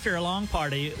think after a long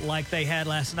party like they had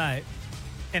last night,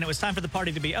 and it was time for the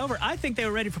party to be over, I think they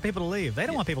were ready for people to leave. They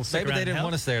don't want people to stick Maybe around. they didn't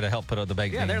want us there to help put out the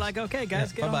baked beans. Yeah, they're like, okay,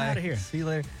 guys, get on out of here. See you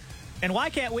later. And why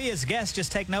can't we as guests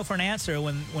just take no for an answer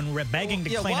when we're begging to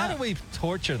clean why up? do we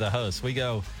torture the host? We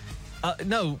go,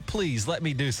 no, please let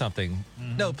me do something.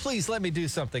 No, please let me do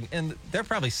something. And they're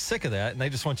probably sick of that, and they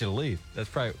just want you to leave. That's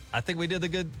probably, I think we did the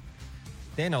good...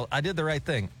 Daniel, I did the right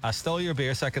thing. I stole your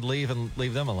beer so I could leave and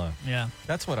leave them alone. Yeah.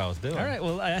 That's what I was doing. All right,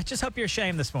 well, I just hope you're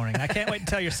ashamed this morning. I can't wait to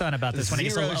tell your son about this when he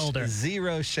gets a little older.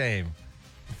 Zero shame.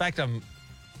 In fact, I'm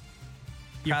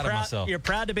proud of myself. You're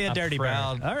proud to be a dirty bird.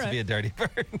 I'm proud to be a dirty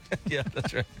bird. Yeah,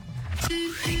 that's right.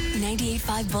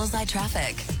 98.5 Bullseye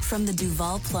Traffic from the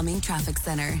Duval Plumbing Traffic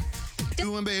Center.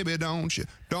 Doing, baby, don't you?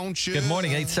 Good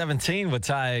morning, 8:17 with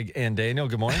Tig and Daniel.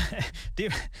 Good morning.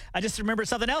 I just remembered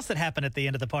something else that happened at the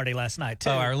end of the party last night, too.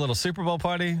 Oh, our little Super Bowl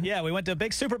party? Yeah, we went to a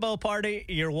big Super Bowl party.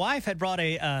 Your wife had brought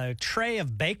a tray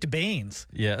of baked beans.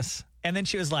 Yes. And then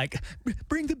she was like,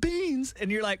 bring the beans.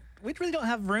 And you're like, we really don't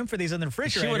have room for these in the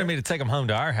refrigerator. She wanted me to take them home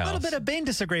to our house. A little bit of bean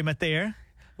disagreement there.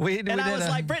 I was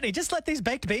like, Brittany, just let these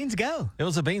baked beans go. It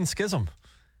was a bean schism.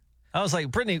 I was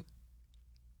like, Brittany,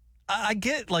 I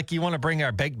get like you want to bring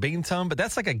our baked beans home, but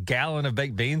that's like a gallon of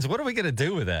baked beans. What are we going to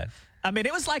do with that? I mean,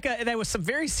 it was like there was some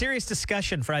very serious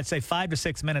discussion for, I'd say, 5 to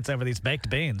 6 minutes over these baked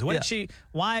beans.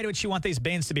 Why did she want these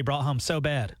beans to be brought home so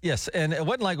bad? Yes, and it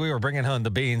wasn't like we were bringing home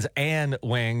the beans and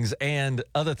wings and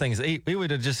other things to eat. We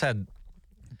would have just had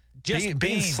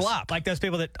bean slop. Like those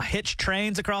people that hitch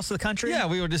trains across the country? Yeah,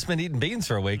 we would just been eating beans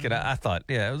for a week, and I thought,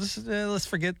 let's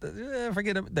forget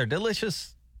them. They're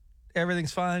delicious.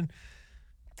 Everything's fine.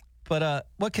 But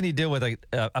what can you do with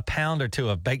a pound or two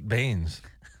of baked beans?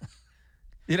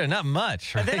 You know, not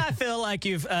much, right? And then I feel like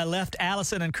you've left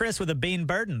Allison and Chris with a bean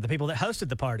burden, the people that hosted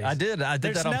the parties. I did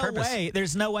that on purpose.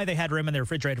 There's no way they had room in the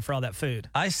refrigerator for all that food.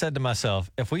 I said to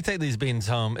myself, if we take these beans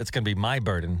home, it's going to be my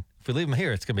burden. If we leave them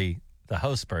here, it's going to be the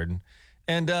host's burden.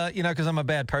 And, because I'm a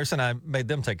bad person, I made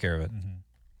them take care of it. Mm-hmm.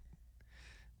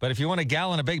 But if you want a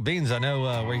gallon of baked beans, I know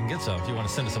where you can get some. If you want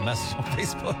to send us a message on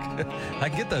Facebook, I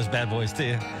can get those bad boys to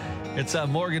you. It's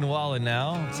Morgan Wallen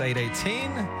now. It's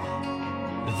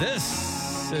 8:18.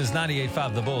 This is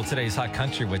 98.5 The Bull, today's Hot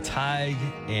Country with Tig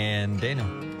and Daniel.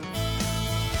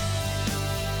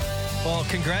 Well,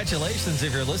 congratulations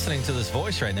if you're listening to this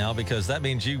voice right now, because that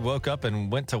means you woke up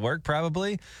and went to work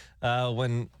probably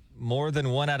when more than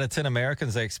 1 out of 10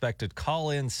 Americans they expected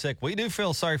call in sick. We do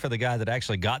feel sorry for the guy that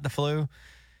actually got the flu,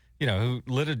 who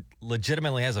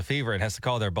legitimately has a fever and has to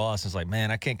call their boss and is like,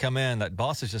 man, I can't come in. That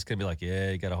boss is just going to be like,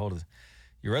 yeah, you got a hold of it.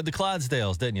 You rode the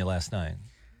Clydesdales, didn't you, last night?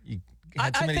 You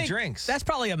had too many drinks. That's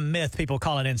probably a myth, people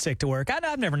calling in sick to work.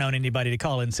 I've never known anybody to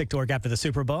call in sick to work after the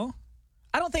Super Bowl.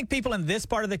 I don't think people in this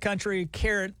part of the country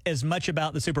care as much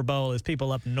about the Super Bowl as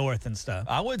people up north and stuff.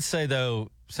 I would say, though,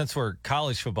 since we're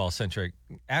college football centric,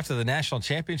 after the national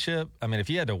championship, I mean, if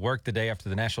you had to work the day after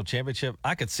the national championship,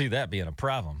 I could see that being a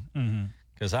problem.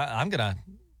 Because I'm gonna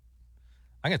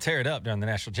tear it up during the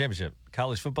national championship.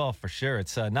 College football for sure.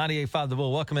 It's 98.5 The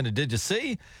Bull. Welcome into Did You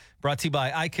See? Brought to you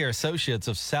by Eye Care Associates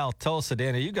of South Tulsa.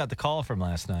 Dana, you got the call from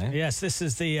last night. Yes, this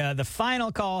is the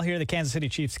final call here. The Kansas City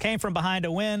Chiefs came from behind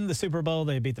to win the Super Bowl.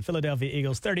 They beat the Philadelphia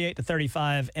Eagles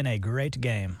 38-35 in a great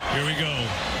game. Here we go.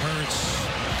 Hurts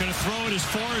going to throw it as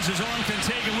far as his arm can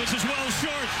take it, which is well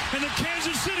short. And the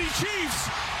Kansas City Chiefs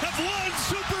have won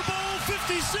Super Bowl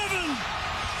 57.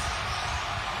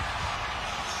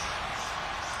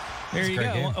 There you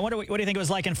go. What do you think it was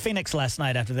like in Phoenix last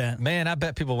night after that? Man, I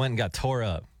bet people went and got tore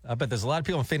up. I bet there's a lot of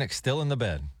people in Phoenix still in the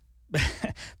bed.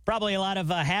 Probably a lot of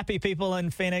happy people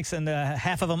in Phoenix and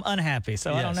half of them unhappy.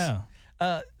 So yes. I don't know.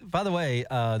 By the way,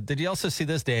 did you also see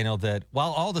this, Daniel, that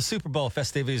while all the Super Bowl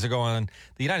festivities are going on,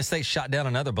 the United States shot down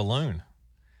another balloon?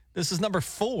 This is number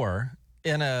 4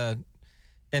 in a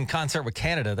in concert with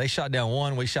Canada. They shot down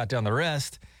one, we shot down the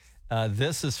rest.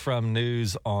 This is from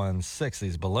News on 6,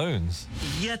 these balloons.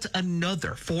 Yet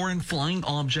another foreign flying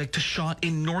object shot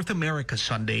in North America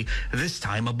Sunday, this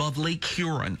time above Lake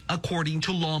Huron, according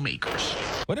to lawmakers.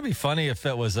 Wouldn't it be funny if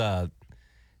it was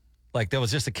like there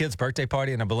was just a kid's birthday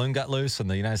party and a balloon got loose and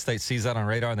the United States sees that on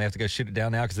radar and they have to go shoot it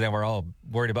down now because now we're all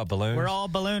worried about balloons? We're all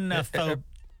balloon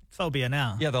phobia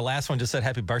now. Yeah, the last one just said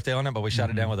happy birthday on it, but we shot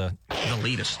it down with a... The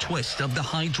latest twist of the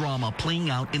high drama playing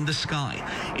out in the sky.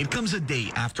 It comes a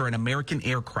day after an American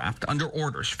aircraft under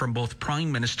orders from both Prime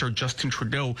Minister Justin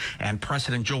Trudeau and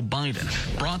President Joe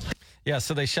Biden brought... Yeah,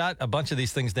 so they shot a bunch of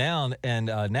these things down, and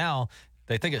now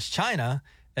they think it's China,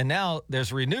 and now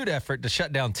there's a renewed effort to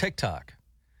shut down TikTok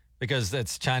because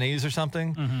it's Chinese or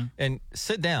something. And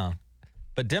sit down.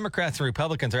 But Democrats and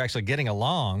Republicans are actually getting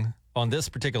along on this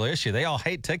particular issue. They all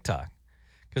hate TikTok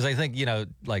because they think,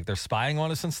 like they're spying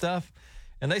on us and stuff.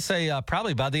 And they say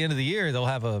probably by the end of the year, they'll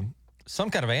have some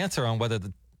kind of answer on whether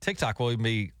the TikTok will even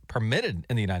be permitted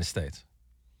in the United States,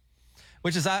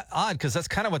 which is odd because that's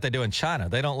kind of what they do in China.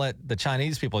 They don't let the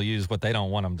Chinese people use what they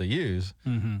don't want them to use.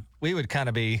 We would kind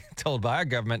of be told by our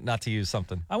government not to use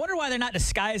something. I wonder why they're not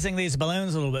disguising these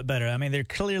balloons a little bit better. I mean, they're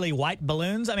clearly white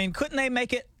balloons. I mean, couldn't they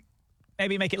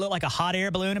maybe make it look like a hot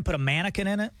air balloon and put a mannequin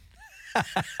in it?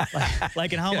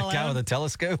 like in Home Alone? A guy with a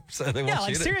telescope so they won't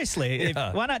shoot seriously. it.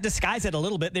 Yeah. Why not disguise it a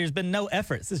little bit? There's been no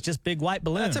efforts. It's just big white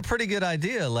balloon. That's a pretty good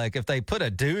idea. Like if they put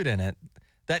a dude in it,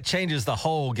 that changes the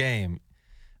whole game.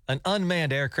 An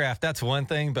unmanned aircraft, that's one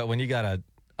thing, but when you got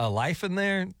a life in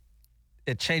there,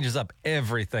 it changes up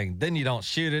everything. Then you don't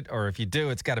shoot it, or if you do,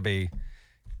 it's got to be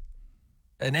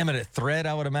an imminent threat,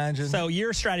 I would imagine. So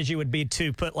your strategy would be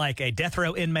to put like a death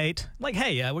row inmate, like,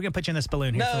 hey, we're going to put you in this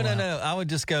balloon here. No. I would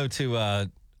just go to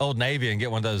Old Navy and get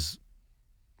one of those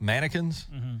mannequins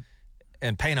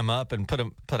and paint them up and put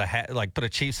a hat, like put a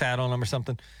Chiefs hat on them or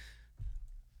something.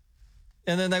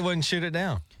 And then they wouldn't shoot it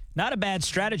down. Not a bad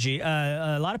strategy.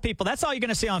 A lot of people, that's all you're going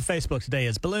to see on Facebook today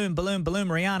is balloon, balloon, balloon,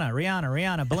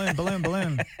 Rihanna, balloon, balloon,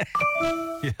 balloon.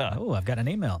 Yeah. Oh, I've got an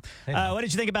email. What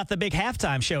did you think about the big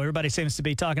halftime show? Everybody seems to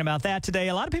be talking about that today.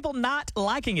 A lot of people not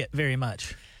liking it very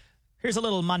much. Here's a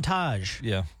little montage.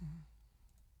 Yeah.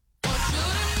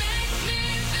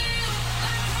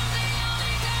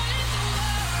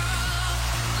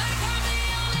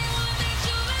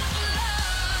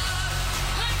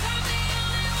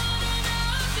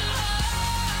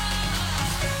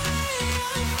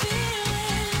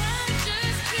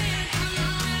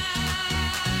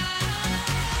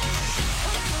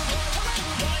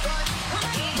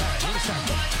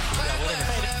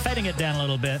 Fading it down a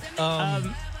little bit.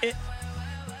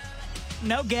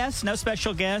 No guests, no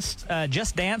special guests,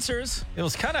 just dancers. It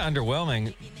was kind of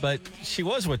underwhelming, but she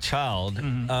was with child.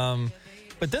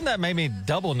 But then that made me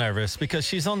double nervous because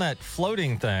she's on that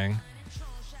floating thing.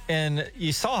 And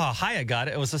you saw how high it got.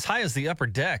 It was as high as the upper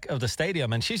deck of the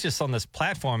stadium. And she's just on this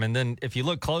platform. And then if you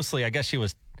look closely, I guess she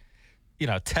was,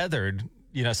 tethered,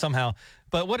 somehow.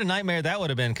 But what a nightmare that would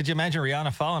have been. Could you imagine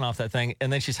Rihanna falling off that thing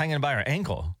and then she's hanging by her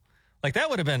ankle? Like,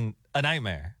 that would have been a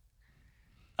nightmare.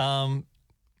 And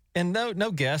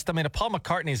no guest. I mean, if Paul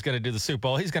McCartney's going to do the Super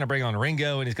Bowl, he's going to bring on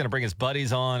Ringo and he's going to bring his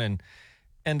buddies on.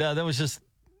 And that was just,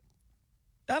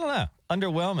 I don't know,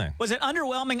 underwhelming. Was it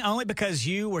underwhelming only because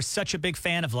you were such a big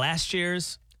fan of last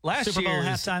year's Super Bowl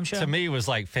halftime show? To me, was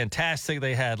like fantastic.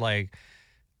 They had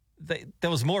there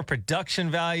was more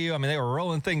production value. I mean, they were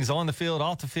rolling things on the field,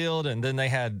 off the field, and then they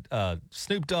had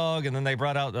Snoop Dogg, and then they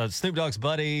brought out Snoop Dogg's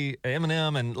buddy,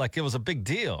 Eminem, and it was a big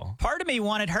deal. Part of me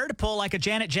wanted her to pull like a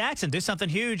Janet Jackson, do something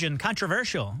huge and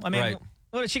controversial. I mean,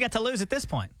 what did she got to lose at this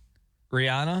point?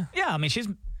 Rihanna? Yeah, I mean, she's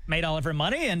made all of her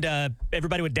money, and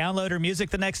everybody would download her music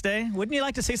the next day. Wouldn't you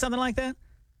like to see something like that?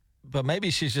 But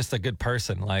maybe she's just a good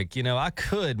person. I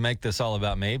could make this all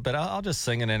about me, but I'll just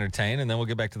sing and entertain, and then we'll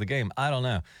get back to the game. I don't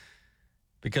know.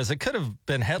 Because it could have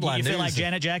been headline news. You feel like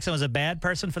Janet Jackson was a bad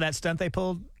person for that stunt they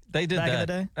pulled? They did back that. in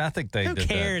the day? I think they did that. Who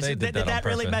cares? They Did that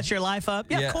really mess your life up?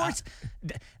 Yeah, of course.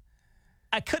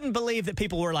 I couldn't believe that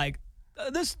people were like,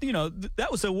 that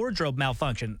was a wardrobe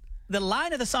malfunction. The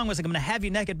line of the song was, I'm going to have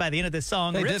you naked by the end of this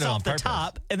song. They rips did it off on the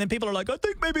top, and then people are like, I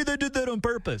think maybe they did that on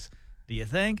purpose. Do you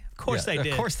think? Of course they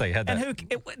did. Of course they had that. And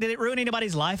did it ruin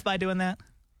anybody's life by doing that?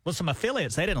 Well, some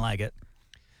affiliates, they didn't like it.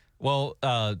 Well,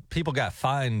 people got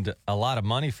fined a lot of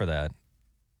money for that.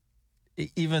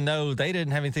 Even though they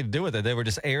didn't have anything to do with it. They were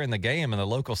just airing the game, and the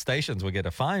local stations would get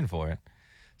a fine for it.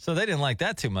 So they didn't like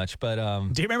that too much. But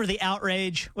do you remember the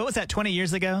outrage? What was that, 20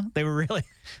 years ago? They were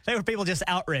people just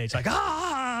outraged. Like,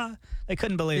 they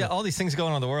couldn't believe it. Yeah, all these things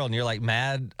going on in the world, and you're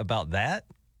mad about that?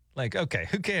 Like, okay,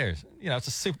 who cares? You know, it's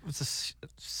a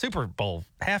Super Bowl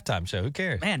halftime show. Who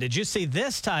cares? Man, did you see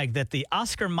this, Tig, that the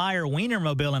Oscar Mayer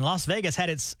Wienermobile in Las Vegas had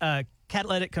its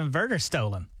catalytic converter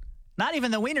stolen? Not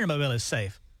even the Wienermobile is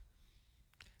safe.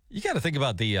 You got to think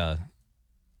about the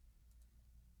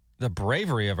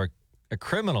bravery of a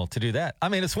criminal to do that. I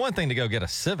mean, it's one thing to go get a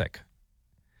Civic,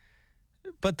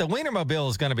 but the Wienermobile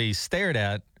is going to be stared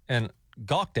at and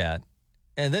gawked at,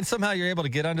 and then somehow you're able to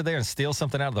get under there and steal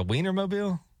something out of the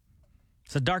Wienermobile?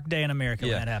 It's a dark day in America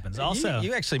when that happens. Also,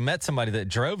 you actually met somebody that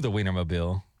drove the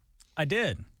Wienermobile. I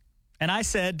did. And I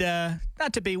said,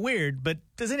 not to be weird, but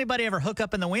does anybody ever hook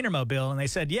up in the Wienermobile? And they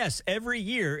said, yes, every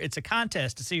year it's a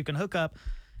contest to see who can hook up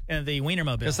in the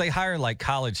Wienermobile. Because they hire like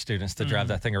college students to drive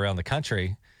that thing around the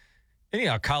country. And you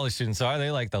know how college students are.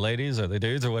 They like the ladies or the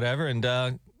dudes or whatever. And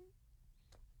a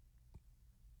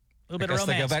little bit of romance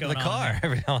they go back to the car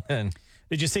every now and then.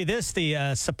 Did you see this? The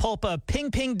Sapulpa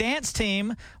Ping Ping dance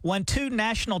team won 2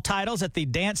 national titles at the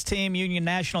Dance Team Union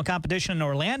National Competition in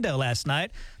Orlando last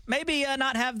night. Maybe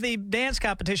not have the dance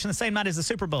competition the same night as the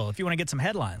Super Bowl if you want to get some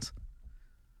headlines.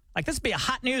 Like, this would be a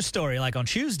hot news story like on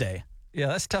Tuesday. Yeah,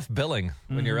 that's tough billing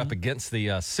when you're up against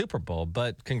the Super Bowl,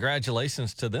 but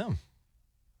congratulations to them.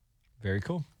 Very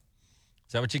cool.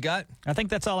 Is that what you got? I think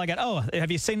that's all I got. Oh,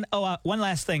 have you seen? One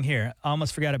last thing here. I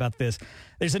almost forgot about this.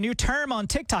 There's a new term on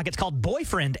TikTok. It's called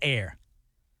boyfriend air.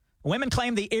 Women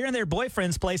claim the air in their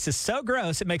boyfriend's place is so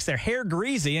gross it makes their hair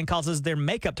greasy and causes their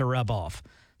makeup to rub off.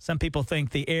 Some people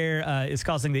think the air is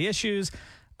causing the issues.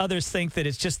 Others think that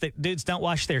it's just that dudes don't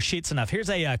wash their sheets enough. Here's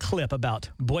a clip about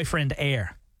boyfriend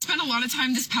air. Spent a lot of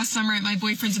time this past summer at my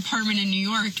boyfriend's apartment in New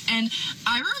York, and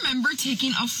I remember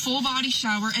taking a full body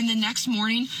shower and the next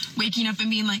morning waking up and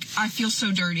being like, I feel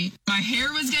so dirty. My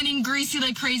hair was getting greasy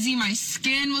like crazy. My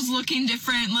skin was looking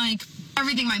different, like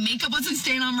everything. My makeup wasn't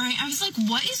staying on right. I was like,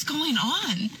 what is going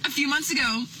on? A few months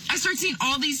ago, I started seeing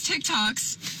all these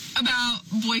TikToks about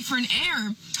boyfriend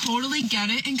air. Totally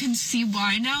get it and can see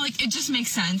why now. Like, it just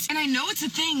makes sense. And I know it's a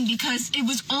thing because it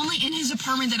was only in his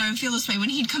apartment that I would feel this way. When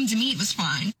he'd come to me, it was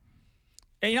fine.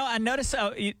 And, you know, I noticed,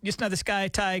 you just know this guy,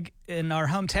 Tig, in our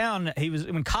hometown, he was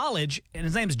in college, and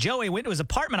his name's Joey. Went to his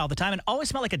apartment all the time and always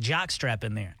smelled like a jockstrap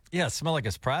in there. Yeah, it smelled like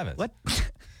it's private. What?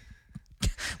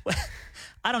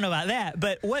 I don't know about that,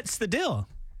 but what's the deal?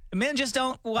 Men just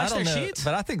don't wash their sheets?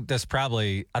 But I think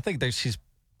she's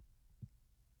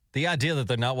the idea that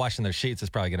they're not washing their sheets is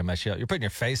probably going to mess you up. You're putting your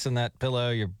face in that pillow.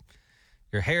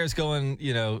 Your hair's going,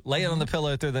 laying on the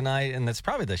pillow through the night. And it's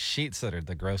probably the sheets that are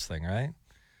the gross thing, right?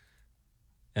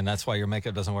 And that's why your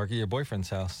makeup doesn't work at your boyfriend's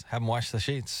house. Have them wash the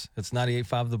sheets. It's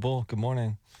 98.5 The Bull. Good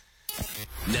morning.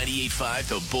 98.5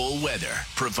 The Bull weather,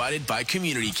 provided by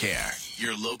Community Care,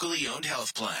 your locally owned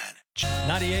health plan.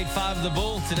 98.5 The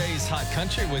Bull, today's Hot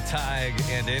Country with Tig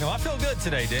and Dano. I feel good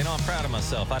today, Dano. I'm proud of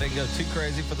myself. I didn't go too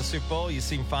crazy for the Super Bowl. You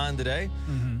seem fine today.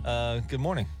 Good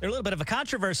morning. There's a little bit of a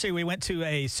controversy. We went to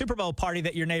a Super Bowl party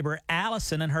that your neighbor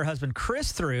Allison and her husband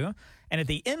Chris threw. And at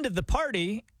the end of the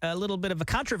party, a little bit of a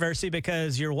controversy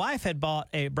because your wife had brought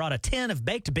a tin of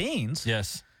baked beans.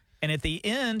 Yes. And at the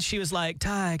end, she was like,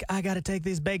 Tig, I got to take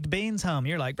these baked beans home.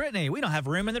 You're like, Brittany, we don't have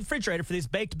room in the refrigerator for these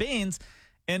baked beans.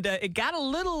 And it got a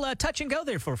little touch and go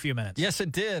there for a few minutes. Yes,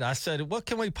 it did. I said, what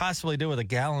can we possibly do with a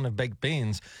gallon of baked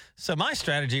beans? So my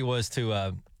strategy was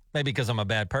to, maybe because I'm a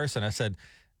bad person, I said,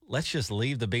 let's just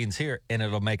leave the beans here, and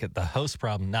it'll make it the host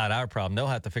problem, not our problem. They'll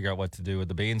have to figure out what to do with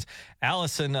the beans.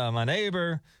 Allison, my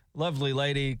neighbor, lovely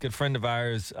lady, good friend of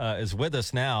ours, is with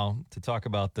us now to talk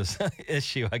about this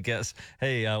issue, I guess.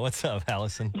 Hey, what's up,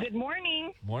 Allison? Good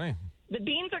morning. Morning. The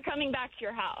beans are coming back to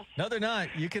your house. No, they're not.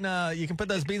 You can put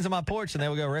those beans on my porch, and they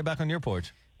will go right back on your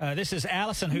porch. This is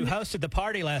Allison, who hosted the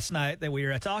party last night that we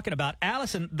were talking about.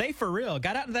 Allison, they for real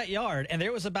got out in that yard, and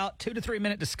there was about 2 to 3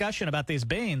 minute discussion about these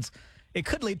beans. It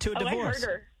could lead to a divorce.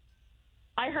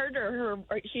 I heard her.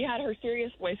 She had her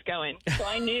serious voice going, so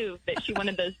I knew that she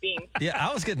wanted those beans. Yeah,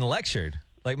 I was getting lectured.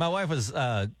 Like, my wife was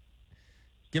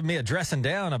giving me a dressing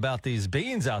down about these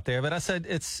beans out there, but I said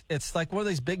it's like one of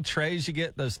these big trays you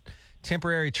get, those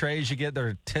temporary trays you get,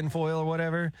 they're tinfoil or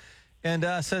whatever. And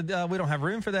I said, we don't have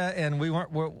room for that, and we're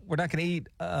not going to eat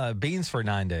beans for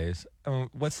 9 days.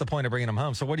 What's the point of bringing them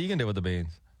home? So what are you going to do with the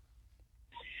beans?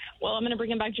 Well, I'm going to bring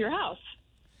them back to your house.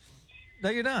 No,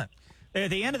 you're not.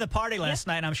 At the end of the party last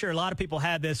night, I'm sure a lot of people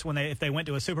had this if they went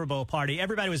to a Super Bowl party.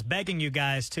 Everybody was begging you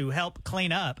guys to help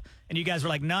clean up, and you guys were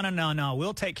like, no,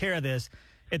 we'll take care of this.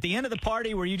 At the end of the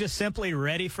party, were you just simply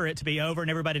ready for it to be over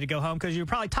and everybody to go home? Because you were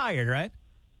probably tired, right?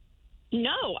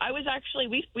 No, I was actually,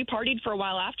 we partied for a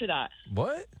while after that.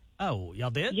 What? Oh, y'all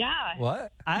did? Yeah.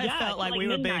 What? I felt like we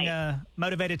were being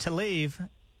motivated to leave,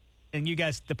 and you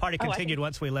guys, the party continued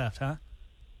once we left, huh?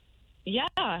 Yeah.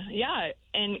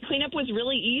 And cleanup was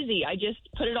really easy. I just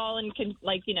put it all in,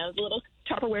 the little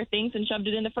Tupperware things and shoved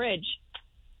it in the fridge.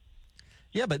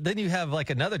 Yeah, but then you have like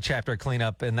another chapter of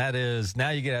cleanup, and that is now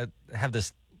you got to have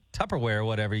this Tupperware or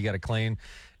whatever you got to clean.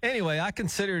 Anyway, I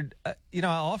considered, I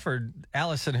offered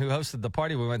Allison, who hosted the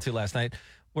party we went to last night,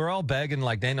 we're all begging,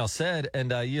 like Daniel said,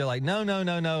 and you're like, no.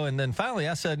 And then finally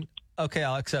I said, okay,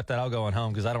 I'll accept that. I'll go on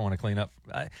home because I don't want to clean up.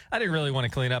 I didn't really want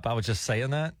to clean up. I was just saying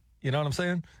that. You know what I'm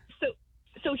saying?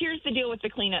 So here's the deal with the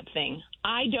cleanup thing.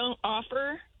 I don't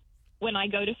offer when I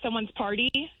go to someone's party,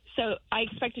 so I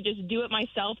expect to just do it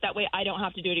myself. That way I don't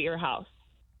have to do it at your house.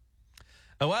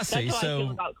 Oh, I see. That's how I feel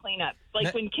about cleanup.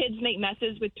 Like when kids make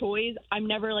messes with toys, I'm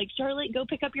never like, Charlotte, go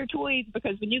pick up your toys,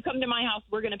 because when you come to my house,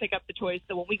 we're going to pick up the toys.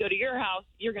 So when we go to your house,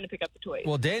 you're going to pick up the toys.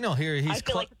 Well, Daniel here, I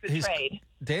feel like it's a trade.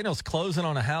 Daniel's closing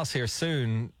on a house here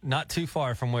soon, not too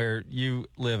far from where you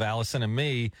live, Allison, and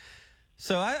me.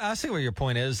 So I see where your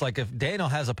point is. Like if Daniel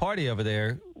has a party over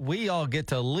there, we all get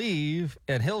to leave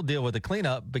and he'll deal with the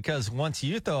cleanup, because once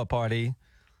you throw a party,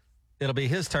 it'll be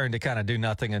his turn to kind of do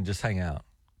nothing and just hang out.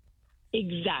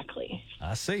 Exactly.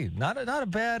 I see. Not a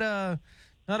bad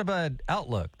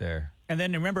outlook there. And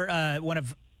then remember, one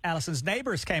of Allison's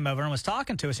neighbors came over and was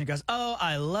talking to us, and he goes, "Oh,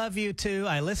 I love you too.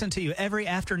 I listen to you every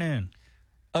afternoon."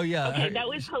 Oh yeah. Okay, that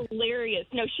was hilarious.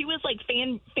 No, she was like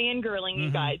fangirling you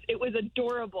guys. It was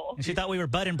adorable. And she thought we were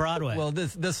budding Broadway. Well,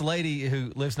 this lady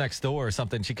who lives next door or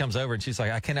something, she comes over and she's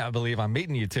like, "I cannot believe I'm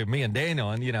meeting you two, me and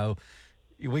Daniel." And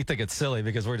we think it's silly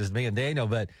because we're just me and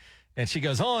Daniel, and she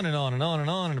goes on and on and on and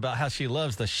on about how she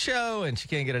loves the show and she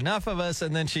can't get enough of us,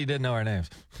 and then she didn't know our names.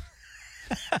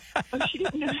 She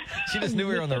didn't know. She just knew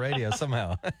we were on the radio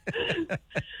somehow.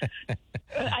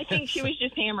 I think she was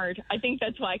just hammered. I think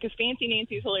that's why, because Fancy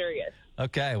Nancy's hilarious.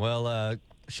 Okay, well,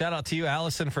 shout out to you,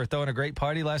 Allison, for throwing a great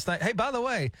party last night. Hey, by the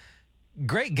way,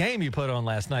 great game you put on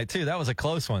last night, too. That was a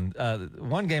close one.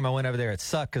 One game I went over there, it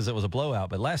sucked because it was a blowout.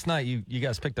 But last night, you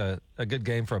guys picked a good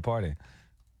game for a party.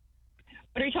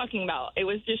 What are you talking about? It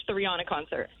was just the Rihanna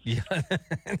concert. Yeah,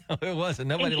 no, it wasn't.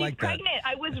 Nobody liked that. She's pregnant.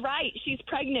 I was right. She's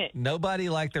pregnant. Nobody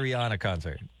liked the Rihanna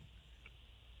concert.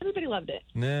 Everybody loved it.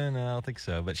 No, I don't think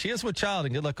so. But she is with child,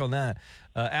 and good luck on that.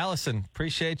 Allison,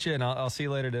 appreciate you, and I'll see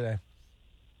you later today.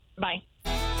 Bye.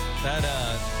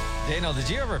 Daniel, did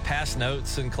you ever pass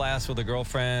notes in class with a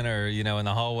girlfriend, or in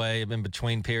the hallway in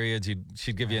between periods,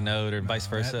 she'd give you a note, or vice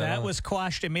versa? That was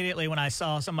quashed immediately when I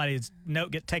saw somebody's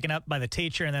note get taken up by the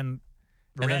teacher, and then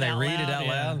they read it out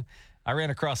loud. I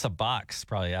ran across a box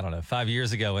probably, 5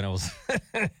 years ago, and it was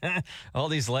all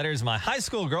these letters my high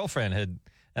school girlfriend had.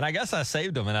 And I guess I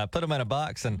saved them and I put them in a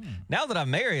box. And now that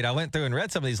I'm married, I went through and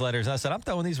read some of these letters. And I said, I'm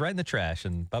throwing these right in the trash.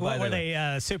 And bye-bye. Were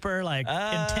they super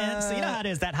intense? You know how it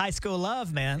is, that high school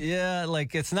love, man. Yeah,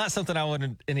 it's not something I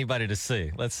wanted anybody to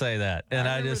see. Let's say that. And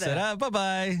I just said,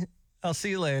 bye-bye. I'll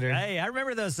see you later. Hey, I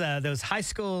remember those high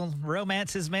school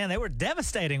romances, man. They were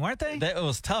devastating, weren't they? It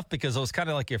was tough because it was kind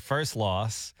of like your first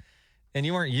loss. And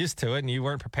you weren't used to it and you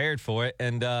weren't prepared for it.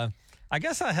 And I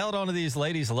guess I held on to these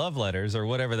ladies' love letters or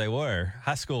whatever they were,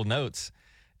 high school notes.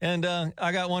 And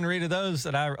I got one read of those,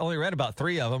 and I only read about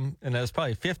 3 of them, and there was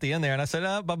probably 50 in there. And I said,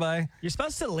 bye-bye. You're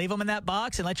supposed to leave them in that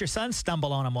box and let your son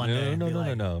stumble on them one day.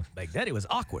 No. Like, Daddy was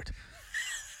awkward.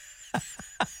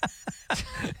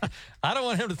 I don't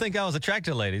want him to think I was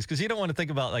attracted to ladies, because you don't want to think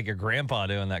about, your grandpa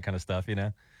doing that kind of stuff,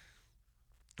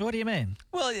 What do you mean?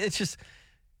 Well, it's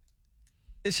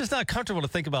just not comfortable to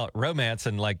think about romance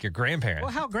and your grandparents.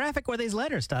 Well, how graphic were these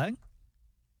letters, Doug?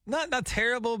 Not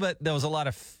terrible, but there was a lot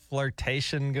of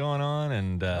flirtation going on.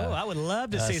 And I would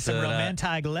love to see some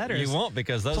romantic letters. You won't,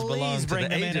 because those belong to the ages. Please bring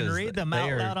them in and read them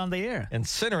out loud on the air.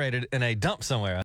 Incinerated in a dump somewhere.